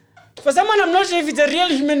 For someone I'm not sure if it's a real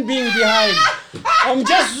human being behind. I'm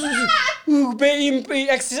just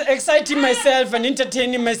exciting myself and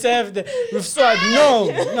entertaining myself with swipe.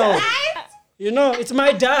 No. You know, it's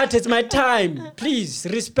my data, it's my time. Please,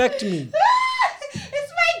 respect me.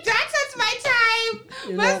 It's my data, it's my time.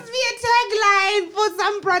 You Must know. be a tagline for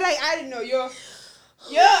some product. I don't know. Yo,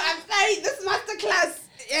 I'm sorry. This masterclass.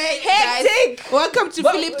 Hey, Hectic. guys, welcome to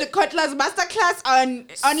Philippe de Kotler's masterclass on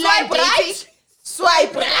online Swipe right. dating.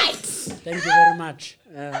 Swipe right. Thank you very much.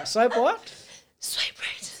 Swipe what? Swipe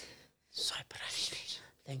right. Swipe right.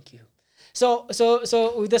 Thank you. So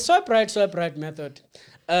with the swipe right method,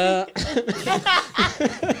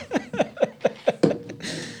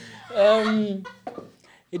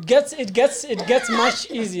 it gets much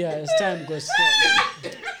easier as time goes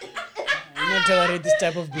on. I'm not tolerate this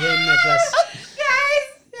type of behavior in my class. Guys,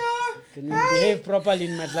 yo. Can you behave properly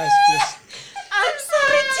in my class, please? I'm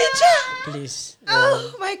sorry, teacher. Please.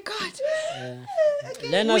 Oh my God.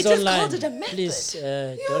 Learners We just online, called it a method. please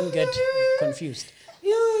don't get confused.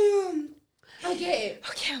 Yo. Okay.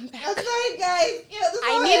 Okay, I'm back. I'm sorry, guys. Yo, this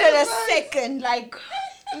I whole needed a episode- second, like.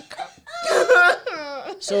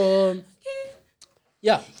 So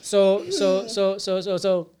yeah, so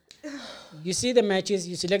you see the matches,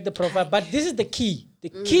 you select the profile, but this is the key. The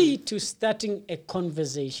key to starting a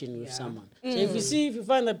conversation with someone. So if you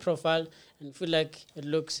find that profile and feel like it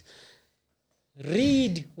looks,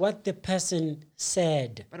 read what the person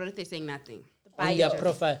said But what if they're saying nothing? on their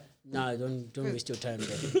profile. No, don't waste your time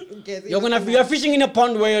there. Okay, so You're fishing in a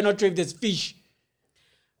pond where you're not sure if there's fish.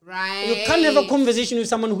 Right. You can't have a conversation with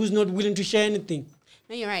someone who's not willing to share anything.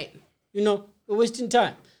 No, you're right. You know, you're wasting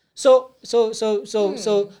time. So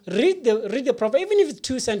read the profile, even if it's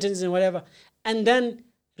 2 sentences and whatever, and then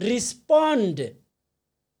respond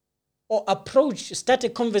or start a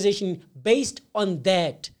conversation based on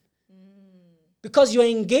that. Because you're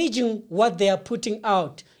engaging what they are putting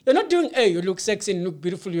out. We're not doing, hey, you look sexy and look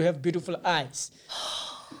beautiful, you have beautiful eyes.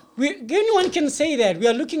 Anyone can say that. We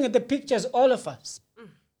are looking at the pictures, all of us.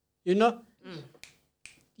 You know?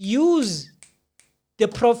 Use the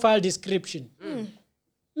profile description.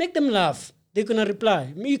 Make them laugh. They're gonna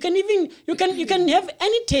reply. You can have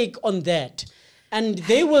any take on that, and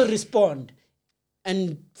they will respond.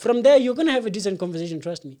 And from there, you're gonna have a decent conversation.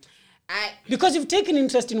 Trust me. Because you've taken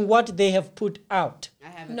interest in what they have put out. I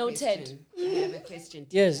have a Noted. question. I have a question.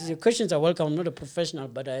 Yes, your questions are welcome. I'm not a professional,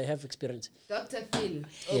 but I have experience. Dr. Phil.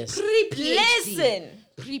 Yes. Pre-PhD. Listen.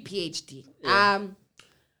 Pre-PhD.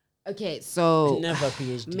 Okay, so Never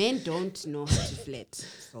PhD. men don't know how to flirt.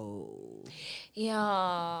 So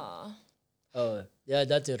Yeah. Oh, yeah,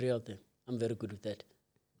 that's a real thing. I'm very good with that.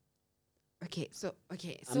 okay, so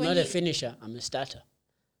I'm when not a you- finisher. I'm a starter.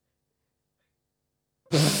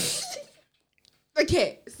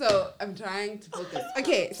 Okay, so I'm trying to focus.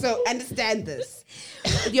 Okay, so understand this.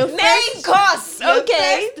 Your Main course, your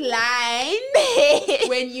okay. first line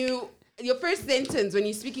your first sentence when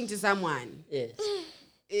you're speaking to someone, Yes.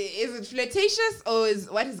 is it flirtatious or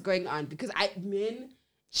what is going on? Because men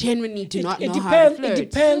genuinely do not know It how to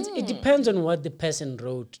depends. flirt. It depends on what the person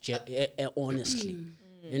wrote. Honestly,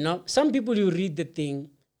 you know, some people you read the thing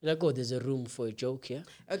you're like, oh, there's a room for a joke here.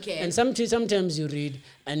 Okay. And sometimes you read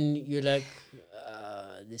and you're like,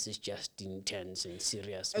 this is just intense and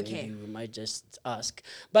serious. Okay. Maybe you might just ask.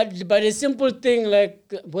 But a simple thing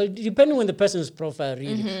like, well, depending on the person's profile,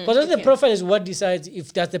 really. Because the profile is what decides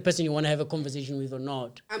if that's the person you want to have a conversation with or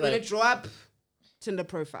not. I'm going to draw up Tinder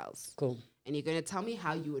profiles. Cool. And you're going to tell me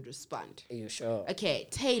how you would respond. Are you sure? Okay,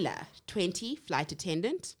 Taylor, 20, flight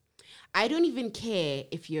attendant. I don't even care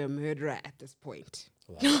if you're a murderer at this point.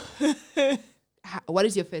 Wow. What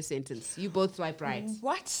is your first sentence? You both swipe right.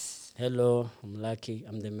 What? Hello, I'm Lucky.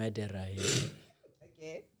 I'm the murderer here.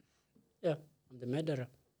 Okay. Yeah, I'm the murderer.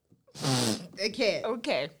 Okay.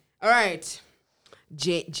 Okay. All right.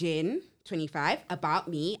 Jen, 25. About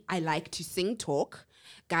me, I like to sing talk.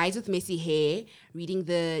 Guys with messy hair, reading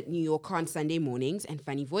the New Yorker on Sunday mornings, and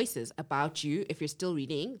funny voices. About you, if you're still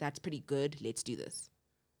reading, that's pretty good. Let's do this.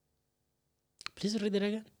 Please read it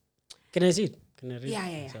again. Can I see it? Can I read Yeah,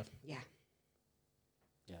 it? yeah, yeah. myself? Yeah.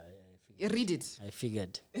 Yeah, You read it. I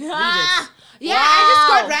figured. Read it. Yeah, I just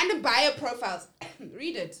got random bio profiles.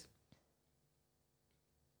 Read it.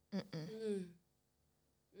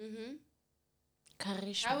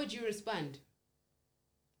 Karisha. How would you respond?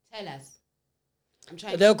 Tell us. I'm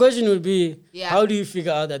trying The question would be, Yeah. how do you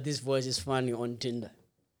figure out that this voice is funny on Tinder?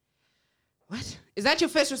 What? Is that your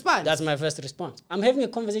first response? That's my first response. I'm having a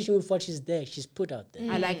conversation with what she's there. She's put out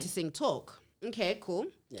there. I like to sing talk. Okay, cool.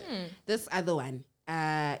 This other one,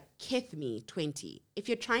 Kithme, 20. If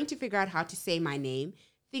you're trying to figure out how to say my name,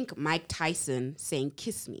 think Mike Tyson saying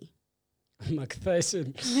kiss me. Mike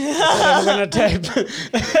Tyson. I'm gonna type.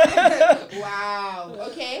 Wow.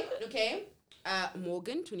 Okay.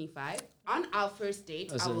 Morgan, 25. On our first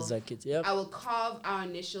date, Also, it's like it, yep. I will carve our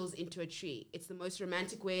initials into a tree. It's the most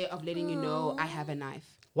romantic way of letting you know I have a knife.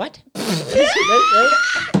 What?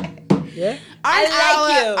 Yeah.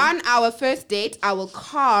 On our first date, I will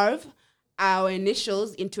carve our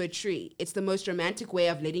initials into a tree. It's the most romantic way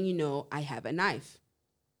of letting you know I have a knife.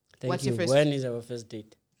 Thank What's you. your first- When is our first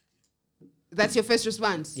date? That's your first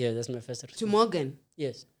response? Yeah, that's my first response. To Morgan.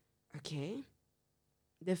 Yes. Okay.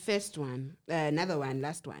 The first one, another one,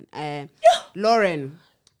 last one. Lauren,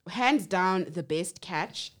 hands down the best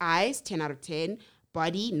catch. Eyes, 10 out of 10.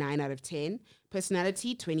 Body, 9 out of 10.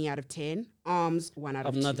 Personality, 20 out of 10. Arms, 1 out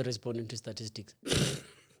of I'm 10. not responding to statistics.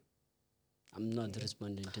 I'm not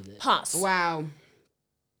responding to that. Pass. Wow.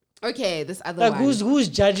 Okay, this other Like, one. who's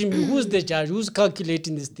judging me? Who's the judge? Who's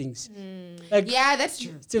calculating these things? Like, Yeah, that's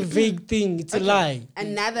true. it's a vague thing. It's a lie.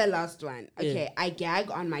 Another last one. Okay, Yeah. I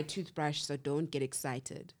gag on my toothbrush, so don't get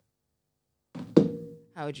excited.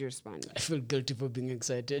 How would you respond? I feel guilty for being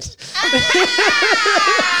excited.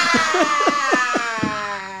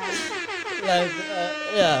 Like,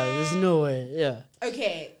 yeah, there's no way. Yeah.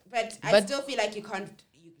 Okay, but I But- still feel like you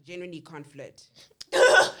genuinely can't flirt.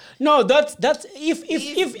 No, that's if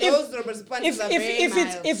Those responses are very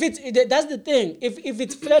mild. if it's that's the thing. If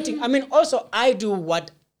it's flirting, I mean, also I do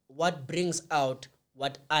what brings out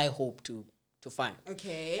what I hope to find.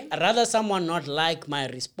 Okay, I'd rather someone not like my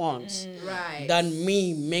response right. than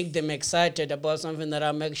me make them excited about something that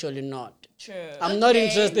I'm actually not. True. I'm not Okay.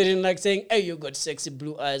 interested in like saying, hey, you got sexy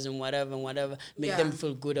blue eyes and whatever. Make Yeah. them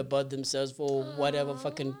feel good about themselves for whatever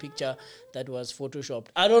fucking picture that was photoshopped.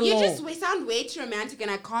 I don't You know. just sound way too romantic, and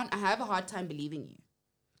I have a hard time believing you.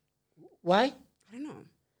 Why? I don't know.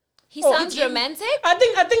 He Oh, sounds romantic. I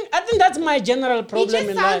think that's my general He problem just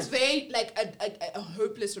in sounds life. very like a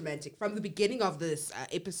hopeless romantic from the beginning of this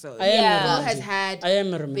episode. I am Yeah. a Will has romantic. had I am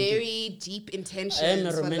a romantic. very deep intentions I am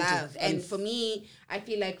a for romantic. love. And for me, I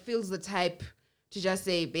feel like Phil's the type to just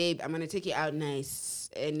say, babe, I'm going to take you out nice.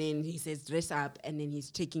 And then he says, dress up. And then he's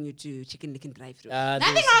taking you to Chicken Licken drive-through.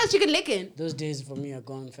 Nothing those- wrong with Chicken Licken. Those days for me are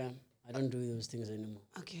gone, fam. I don't do those things anymore.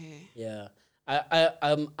 Okay. Yeah,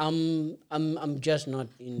 I'm just not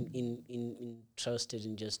interested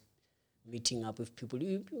in just meeting up with people.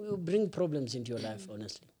 You bring problems into your life.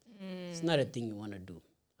 Honestly, it's not a thing you want to do.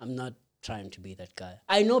 I'm not trying to be that guy.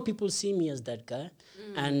 I know people see me as that guy,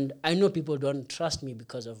 and I know people don't trust me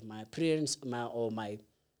because of my appearance, my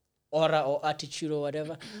aura or attitude or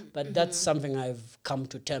whatever. But that's something I've come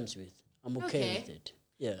to terms with. I'm okay with it.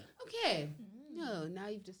 Yeah. Okay. No, now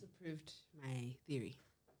you've disapproved my theory.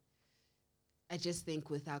 I just think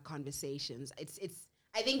with our conversations, it's.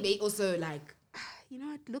 I think they also like, you know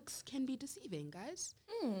what, looks can be deceiving, guys.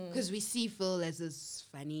 Because we see Phil as this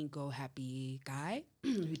funny, go-happy guy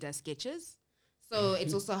who does sketches. So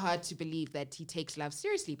it's also hard to believe that he takes love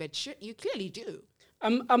seriously, but you clearly do,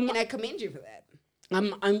 I'm and I commend you for that.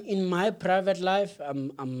 I'm in my private life.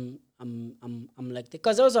 I'm like that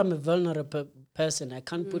because also I'm a vulnerable person. I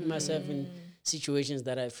can't put myself in situations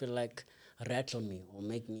that I feel like rattle me or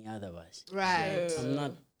make me otherwise. Right. I'm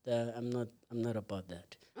not about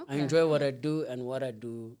that. I Okay. enjoy what I do, and what I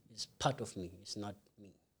do is part of me. It's not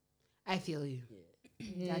me. I feel you.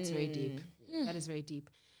 That's very deep. That is very deep.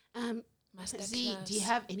 Z, do you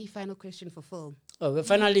have any final question for Phil? Oh,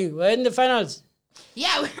 we're in the finals.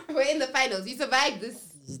 Yeah, we're in the finals. You survived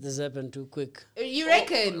this. This happened too quick. You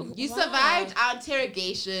reckon? You survived our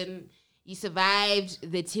interrogation. You survived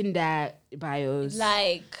the Tinder bios.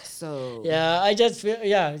 Like, So Yeah, I just feel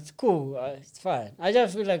it's cool. It's fine. I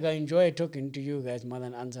just feel like I enjoy talking to you guys more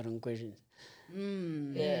than answering questions.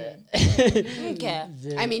 Yeah. okay.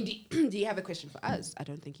 I mean, do you have a question for us? I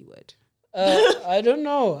don't think you would. I don't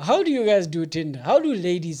know. How do you guys do Tinder? How do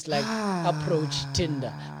ladies like approach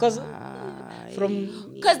Tinder? Because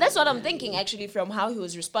Because that's what I'm thinking, actually, from how he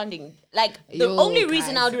was responding. Like, the Yo, only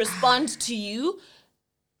reason I guys. would respond to you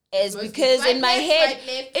is Mostly because swipe in my left, head,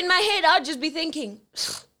 swipe left. I'll just be thinking,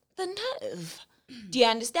 the nerve. Do you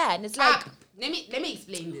understand? It's like, Let me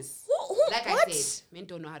explain this. who- Like what? I said, men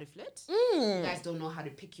don't know how to flirt. You guys don't know how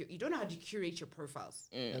to you don't know how to curate your profiles.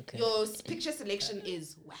 okay. Your picture selection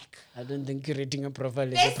is whack. I don't think curating a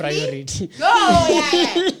profile is a Firstly- priority. No,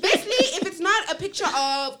 yeah. Firstly, if it's not a picture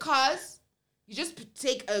of cars, you just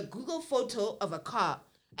take a Google photo of a car,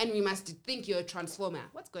 and we must think you're a transformer.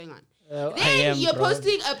 What's going on? I Then am, you're bro.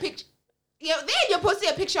 posting a picture. Yeah, then you're posting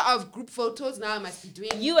a picture of group photos. Now I must be doing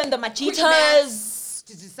You and the quick machitas. maths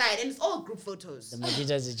to decide, and it's all group photos. The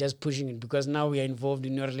Majitas is just pushing it because now we are involved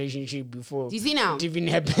in your relationship before Do you see now? it Do even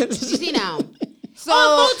happens. you see now? So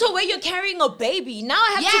Or a photo where you're carrying a baby. Now I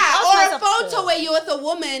have to yeah, ask or a myself, photo where you're with a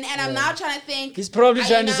woman, and I'm now trying to think. He's probably are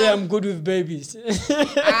trying you to say now- I'm good with babies.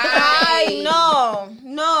 I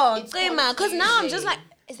no, It's because now I'm just confusing. like,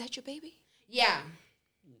 is that your baby? Yeah.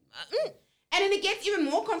 And then it gets even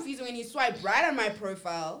more confusing when you swipe right on my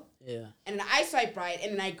profile, Yeah. and then I swipe right,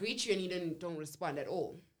 and then I greet you, and you don't respond at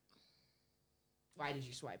all. Why did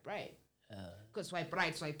you swipe right? Because swipe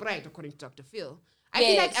right, according to Dr. Phil. I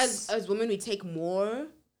feel like Yes. as women, we take more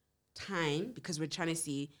time because we're trying to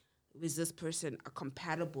see, is this person a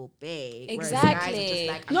compatible bae? Whereas guys are just Exactly.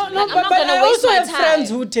 like, No, I'm no, just I'm but not gonna I waste also my have friends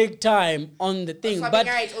time. who take time on the thing, Swapping but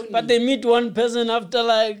right only. they meet one person after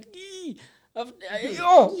like, Yeah.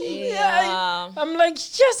 I'm like,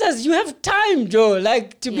 just as you have time, Joe,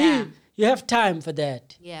 like to Yeah. be, you have time for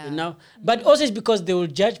that, Yeah. you know. But also it's because they will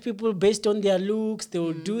judge people based on their looks. They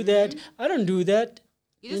will do that. I don't do that.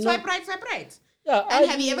 You just know? swipe right. Yeah, And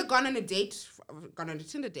have you ever gone on a date, gone on a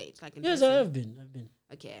Tinder date? Like in Yes, person? I have been. I've been.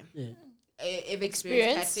 Okay. Yeah. Ever experienced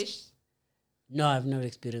Experience? catfish? No, I've never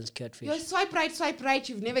experienced catfish. You're swipe right.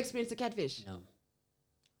 You've never experienced a catfish. No.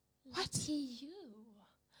 What? You.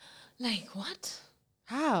 Like what?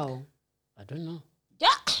 How? I don't know. Yeah.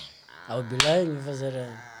 I would be lying if I said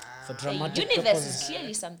for The dramatic universe purposes. is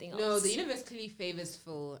clearly something else. No, the universe clearly favors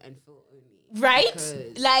Phil and Phil only. right?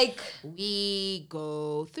 Because Like we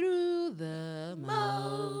go through the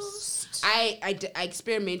most. I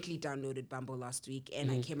experimentally downloaded Bumble last week, and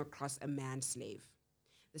I came across a man slave.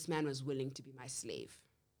 This man was willing to be my slave.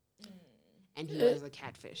 And he was a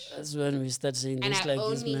catfish. That's when we start saying And this I like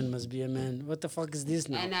this only- man must be a man. What the fuck is this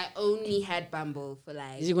now? And I only had Bumble for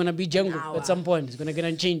like Is he gonna be Django hour. at some point? He's gonna get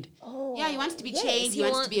unchained. oh Yeah, he wants to be Yes, chained. He he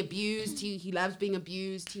wants want- to be abused. He loves being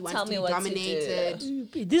abused. He wants Tell to me be what to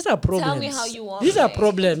dominated. These are problems. me how you want These are it.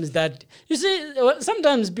 problems that you see.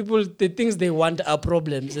 Sometimes people, the things they want are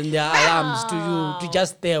problems, and they are alarms to you to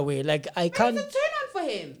just stay away. Like I But can't. it's a turn on for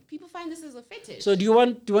him. People find this as a fetish. So do you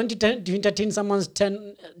want to entertain someone's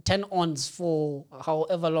 10 ons for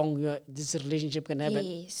however long this relationship can happen?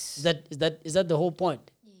 Yes. Is that the whole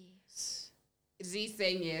point? Z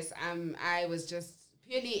saying yes. I was just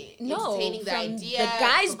purely No, entertaining the from idea. the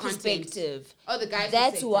guy's for content. perspective. Oh, the guy's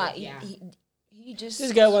That's perspective, why yeah. he just.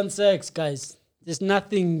 This guy wants sex, guys. There's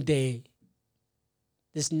nothing there.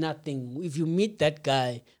 There's nothing. If you meet that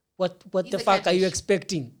guy, what He's the a fuck are you catfish.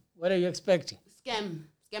 expecting? What are you expecting?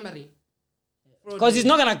 Scammery. Because he's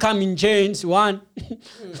not gonna come in chains. One.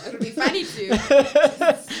 It'll be funny too.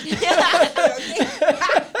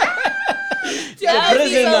 That would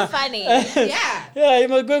be so prisoner. funny. Yeah. Yeah, he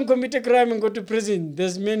must go and commit a crime and go to prison.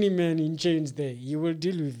 There's many men in chains there. He will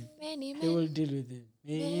deal with it. Many He will deal with it.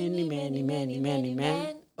 Many men.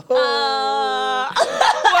 men. Wow.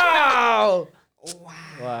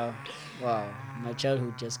 Wow. My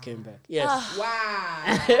childhood just came back. Yes.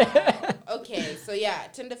 Wow. Okay, so yeah,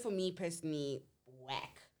 Tinder for me personally,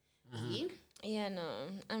 whack. See? Yeah, no.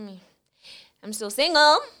 I mean, I'm still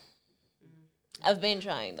single. I've been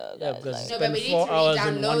trying though. Yeah, Guys, because like- No, but we need Spend 4 to hours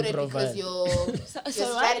on re-download one it profile. because your so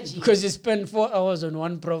what? strategy. Because you spend 4 hours on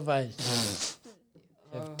one profile.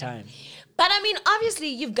 Have time. But I mean, obviously,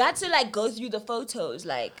 you've got to like go through the photos.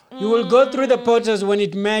 Like, You will go through the photos when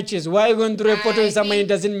it matches. Why are you going through a photo I with someone it think-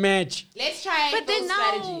 doesn't match? Let's try but then full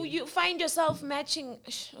now strategy. you find yourself matching.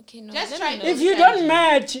 Okay, no. Just let try me know. this. If you don't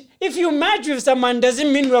match, if you match with someone,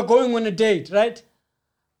 doesn't mean we're going on a date, right?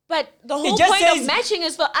 But the whole just point says- of matching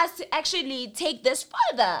is for us to actually take this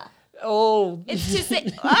further. Oh. It's to say, Phil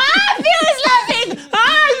is laughing.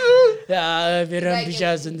 Yeah, very Like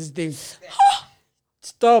ambitious on this thing.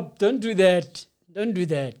 Stop! Don't do that. Don't do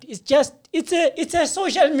that. It's a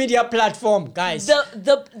social media platform, guys.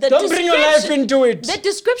 The Don't bring your life description- into it. The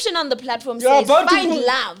description on the platform You're says about to find put-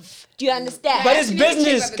 love. Do you understand? But it's Actually, let me check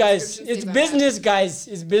business, what the guys. description It's says on business, guys.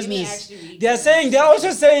 It's business. actually read They're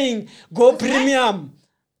also saying go premium.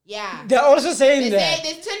 Yeah. They're also saying They that.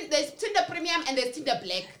 say there's Tinder Premium and there's Tinder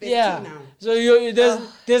Black. There's Yeah. two now. So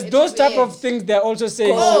there's it's those type weird. of things they're also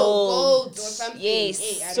saying. Gold or something. Yes.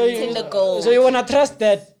 Hey, I So don't you, know. Tinder Gold. so you wanna trust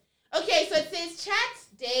that? Okay, so it says chat,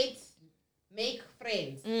 date, make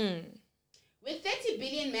friends. With 30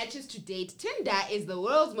 billion matches to date, Tinder is the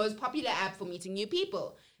world's most popular app for meeting new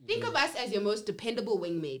people. Think of us as your most dependable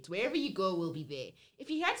wingmate. Wherever you go, we'll be there. If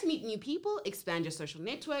you had to meet new people, expand your social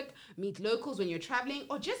network, meet locals when you're traveling,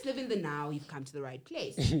 or just live in the now, you've come to the right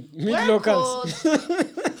place. Meet locals.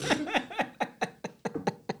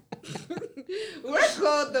 We're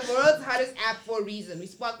called the world's hottest app for a reason. We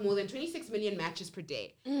spark more than 26 million matches per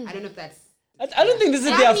day. I don't know if that's... I don't think this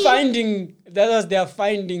is I their mean- finding. That was their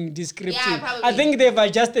finding description. Yeah, probably. I think they've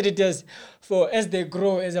adjusted it as they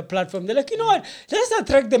grow as a platform. They're like, you know what? Let's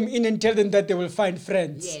attract them in and tell them that they will find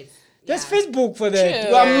friends. Yes. That's yeah. Facebook for that.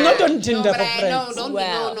 True. I'm not on No, Tinder but for No, friends. don't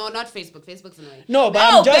Wow. no, not Facebook. Facebook's annoying. No,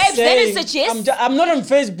 but No, I'm just babes, let us saying. suggest- I'm not on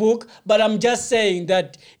Facebook, but I'm just saying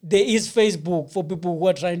that there is Facebook for people who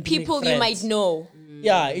are trying to People make you friends. might know.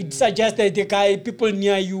 Yeah, it suggests that the guy, people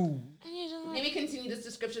near you. Let me continue. This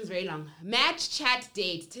description's very long. Match, chat,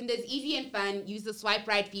 date. Tinder's easy and fun. Use the swipe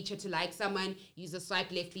right feature to like someone. Use the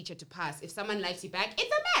swipe left feature to pass. If someone likes you back,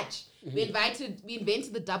 it's a match. We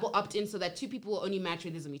invented the double opt-in so that two people will only match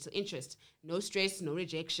when there's a mutual interest. No stress, no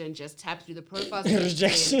rejection. Just tap through the profiles.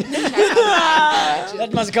 Rejection. Chat outside,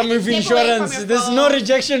 That must come with Step away insurance. from your There's phone. no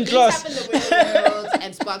rejection Meet clause. up in the real world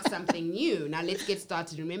and spark something new. Now let's get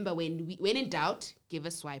started. Remember, when in doubt, give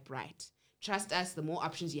a swipe right. Trust us, the more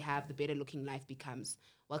options you have, the better looking life becomes.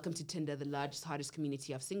 Welcome to Tinder, the largest, hardest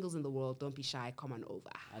community of singles in the world. Don't be shy. Come on over.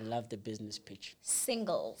 I love the business pitch.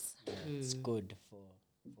 Singles. It's good for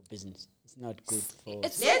business. It's not good for.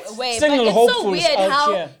 It's Let's so, wait, single but it's so hopefuls weird out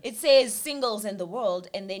how here. it says singles in the world,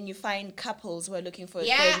 and then you find couples who are looking for a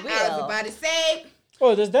Yeah, third wheel. I was about to say.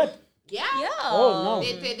 Oh, there's that. Yeah. Yeah. Oh,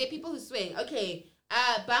 no. They're people who swing. Okay.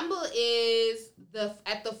 Bumble is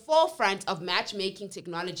at the forefront of matchmaking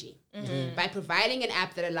technology by providing an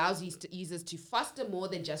app that allows users to foster more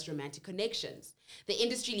than just romantic connections. The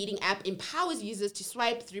industry-leading app empowers users to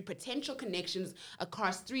swipe through potential connections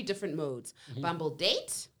across 3 different modes: Bumble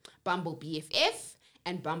Date, Bumble BFF,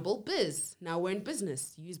 and Bumble Biz. Now we're in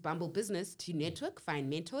business. Use Bumble Business to network, find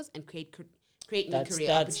mentors, and create new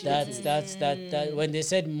career opportunities. That. When they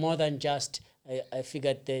said more than just, I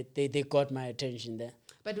figured they got my attention there.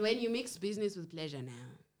 But when you mix business with pleasure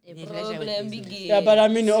now, Problem begins. Yeah, but I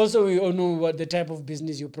mean, also we all know what the type of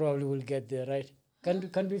business you probably will get there, right?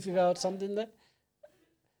 Can't we figure out something there?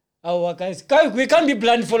 Our guys, we can't be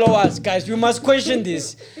blind followers, guys. We must question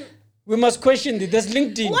this. We must question this. There's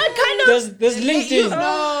LinkedIn. What kind of? There's LinkedIn.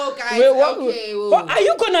 No, guys. Wait, Okay. Whoa. what are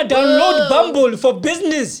you gonna download Bumble for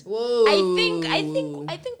business? Whoa.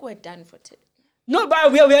 I think we're done for today. No,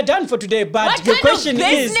 but we are done for today. But What the kind of question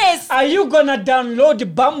is, business? are you gonna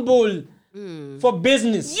download Bumble for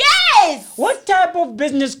business? Yes. What type of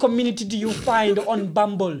business community do you find on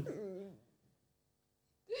Bumble?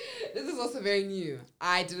 This is also very new.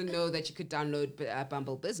 I didn't know that you could download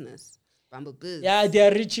Bumble Business. Bumble Biz. Yeah, they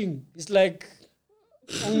are reaching. It's like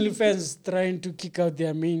OnlyFans trying to kick out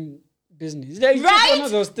their main business. It's just Right? one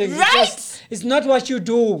of those things. Right? It's not what you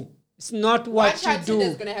do. It's not what Watch you out,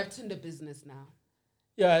 Tinder's do. gonna have Tinder Business now.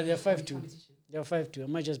 Yeah, they're 5-2. Competition. They're 5-2. I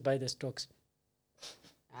might just buy the stocks.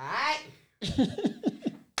 Alright.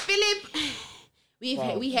 Philip, we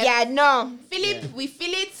have Yeah, no. Philip. We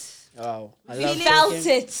feel it. Wow. I We love Felt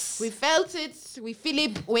talking. it. We felt it. We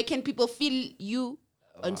Philip. Where can people feel you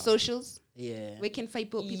on socials? Yeah. Where can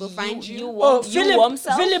people find you? Oh, You warm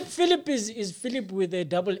self? Philip is Philip with a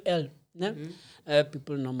double L. No?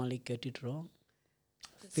 People normally get it wrong.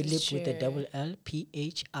 Philip with a double L,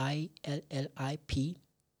 PHILLIP,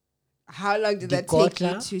 How long did that take you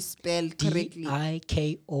Dikotla, to spell correctly?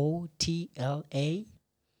 DIKOTLA.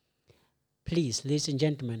 Please, ladies and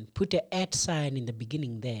gentlemen, put a @ in the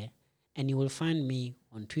beginning there, and you will find me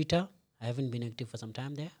on Twitter. I haven't been active for some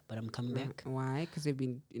time there, but I'm coming back. Why? Because they've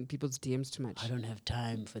been in people's DMs too much. I don't have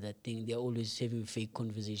time for that thing. They're always having fake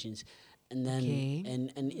conversations. And then Okay.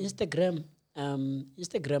 and Instagram.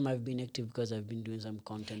 Instagram I've been active because I've been doing some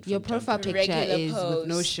content. Your from time profile to time. picture Regular is with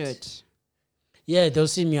no post. shirt. Yeah, they'll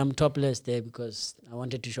see me. I'm topless there because I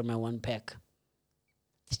wanted to show my one pack.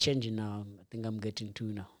 It's changing now. I think I'm getting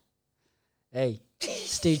two now. Hey,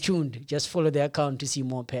 stay tuned. Just follow the account to see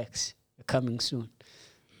more packs. They're coming soon.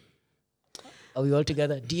 Are we all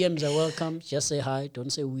together? DMs are welcome. Just say hi. Don't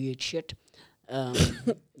say weird shit.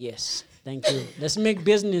 Yes, thank you. Let's make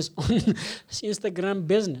business on Instagram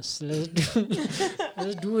business. Let's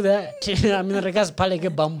do that. I mean, regards paleke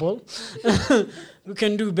Bumble. We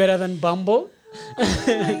can do better than Bumble.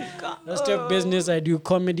 Let's talk business. I do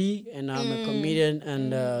comedy and I'm a comedian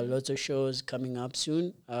and lots of shows coming up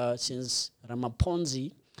soon since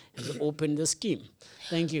Ramaponzi has opened the scheme.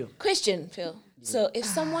 Thank you. Question, Phil. So if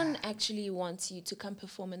someone actually wants you to come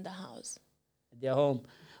perform in the house, They're home.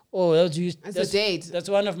 Oh, that's a date. That's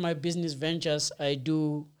one of my business ventures. I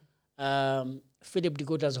do Philip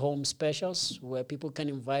Dikota's home specials where people can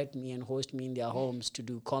invite me and host me in their homes to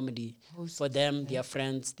do comedy for them, their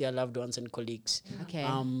friends, their loved ones and colleagues. Okay.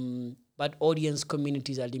 But audience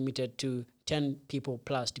communities are limited to 10 people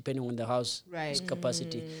plus, depending on the house Right.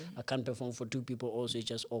 capacity. I can't perform for 2 people also, it's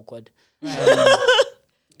just awkward.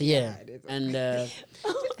 Yeah. And it's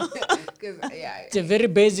a very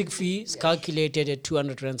basic fee. It's calculated at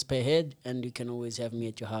 200 rands per head, and you can always have me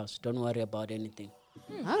at your house. Don't worry about anything.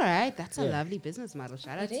 All right, that's a lovely business model.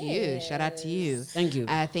 Shout out to you. Shout out to you. Thank you.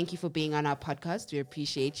 Thank you for being on our podcast. We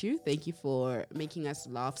appreciate you. Thank you for making us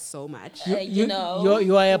laugh so much. You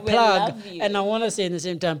are a we plug, love you. and I want to say at the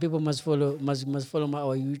same time, people must follow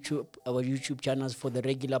our YouTube channels for the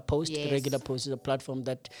regular post. Yes. The regular post is a platform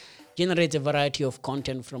that generates a variety of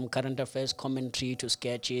content from current affairs commentary to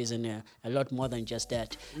sketches and a lot more than just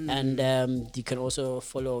that. And you can also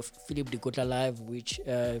follow Philip Dikota Live, which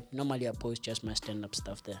normally I post just my stand-up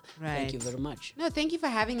stuff there. Thank you Right. very much. No, thank you for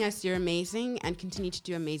having us. You're amazing and continue to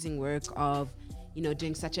do amazing work of,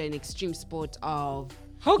 doing such an extreme sport of.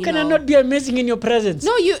 How can I not be amazing in your presence?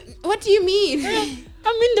 No, what do you mean?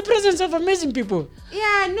 I'm in the presence of amazing people.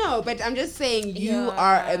 Yeah, no, but I'm just saying you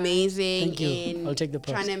are amazing Thank you. in I'll take the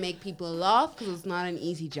props. trying to make people laugh because it's not an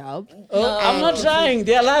easy job. Oh, I'm not trying.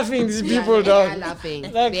 They're laughing, these people, They dog. are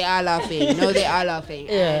laughing. Like- They are laughing. No, they are laughing.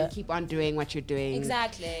 Yeah. And keep on doing what you're doing.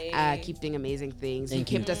 exactly. Keep doing amazing things. Thank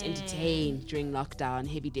you you. kept us entertained during lockdown,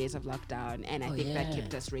 heavy days of lockdown, and I think that yeah.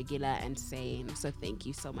 kept us regular and sane. So thank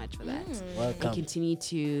you so much for that. And Welcome. continue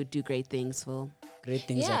to do great things, Phil. Great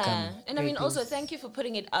things are yeah, coming. and I mean also thank you for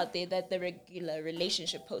putting it out there that the regular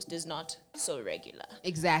relationship post is not so regular.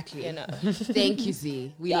 Exactly. You know. Thank you,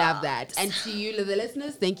 Z. We love that. And to you, the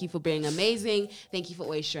listeners, thank you for being amazing. Thank you for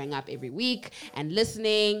always showing up every week and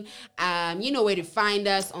listening. You know where to find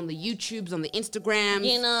us on the YouTubes, on the Instagrams,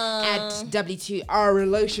 You know. at WTR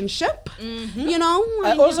Relationship. You know,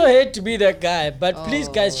 I also hate to be that guy, but please,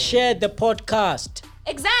 guys, share the podcast.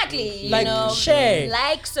 Exactly. Like, you know, share.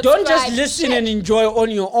 like, subscribe. Don't just listen share. and enjoy on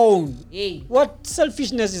your own. Yay. What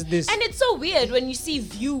selfishness is this? And it's so weird when you see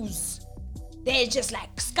views they're just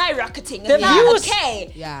like skyrocketing. The And you're like, views-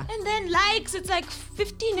 okay. Yeah. And then likes, it's like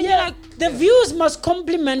 15, and Yeah, you're like, the views must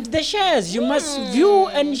complement the shares. You must view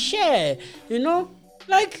and share, you know?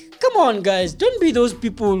 Like, come on, guys. Don't be those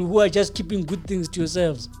people who are just keeping good things to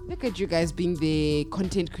yourselves. Look at you guys being the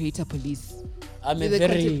content creator police. I'm You're a the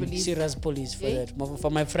content very police. serious police for Eh? that. For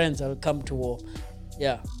my friends, I'll come to war.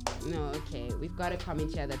 Yeah. No, okay. We've got a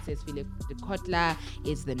comment here that says Philip de Kotler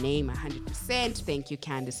is the name 100%. Thank you,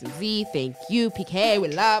 Candice and Z. Thank you, PK. We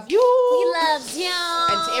love you. we loves you.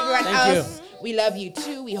 And to everyone Thank else, we love you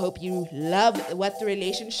too. We hope you love What the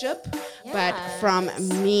Relationship. But Yes. from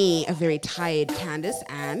me, a very tired Candice,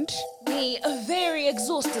 and Me, very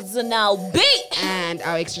exhausted Zanel B.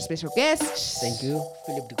 our extra special guest, Thank you,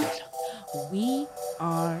 Philip de Kotler. we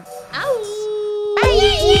are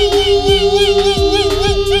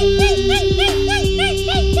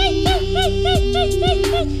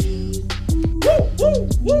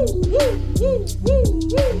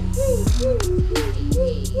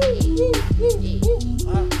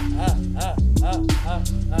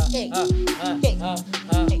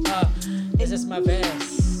This is my band.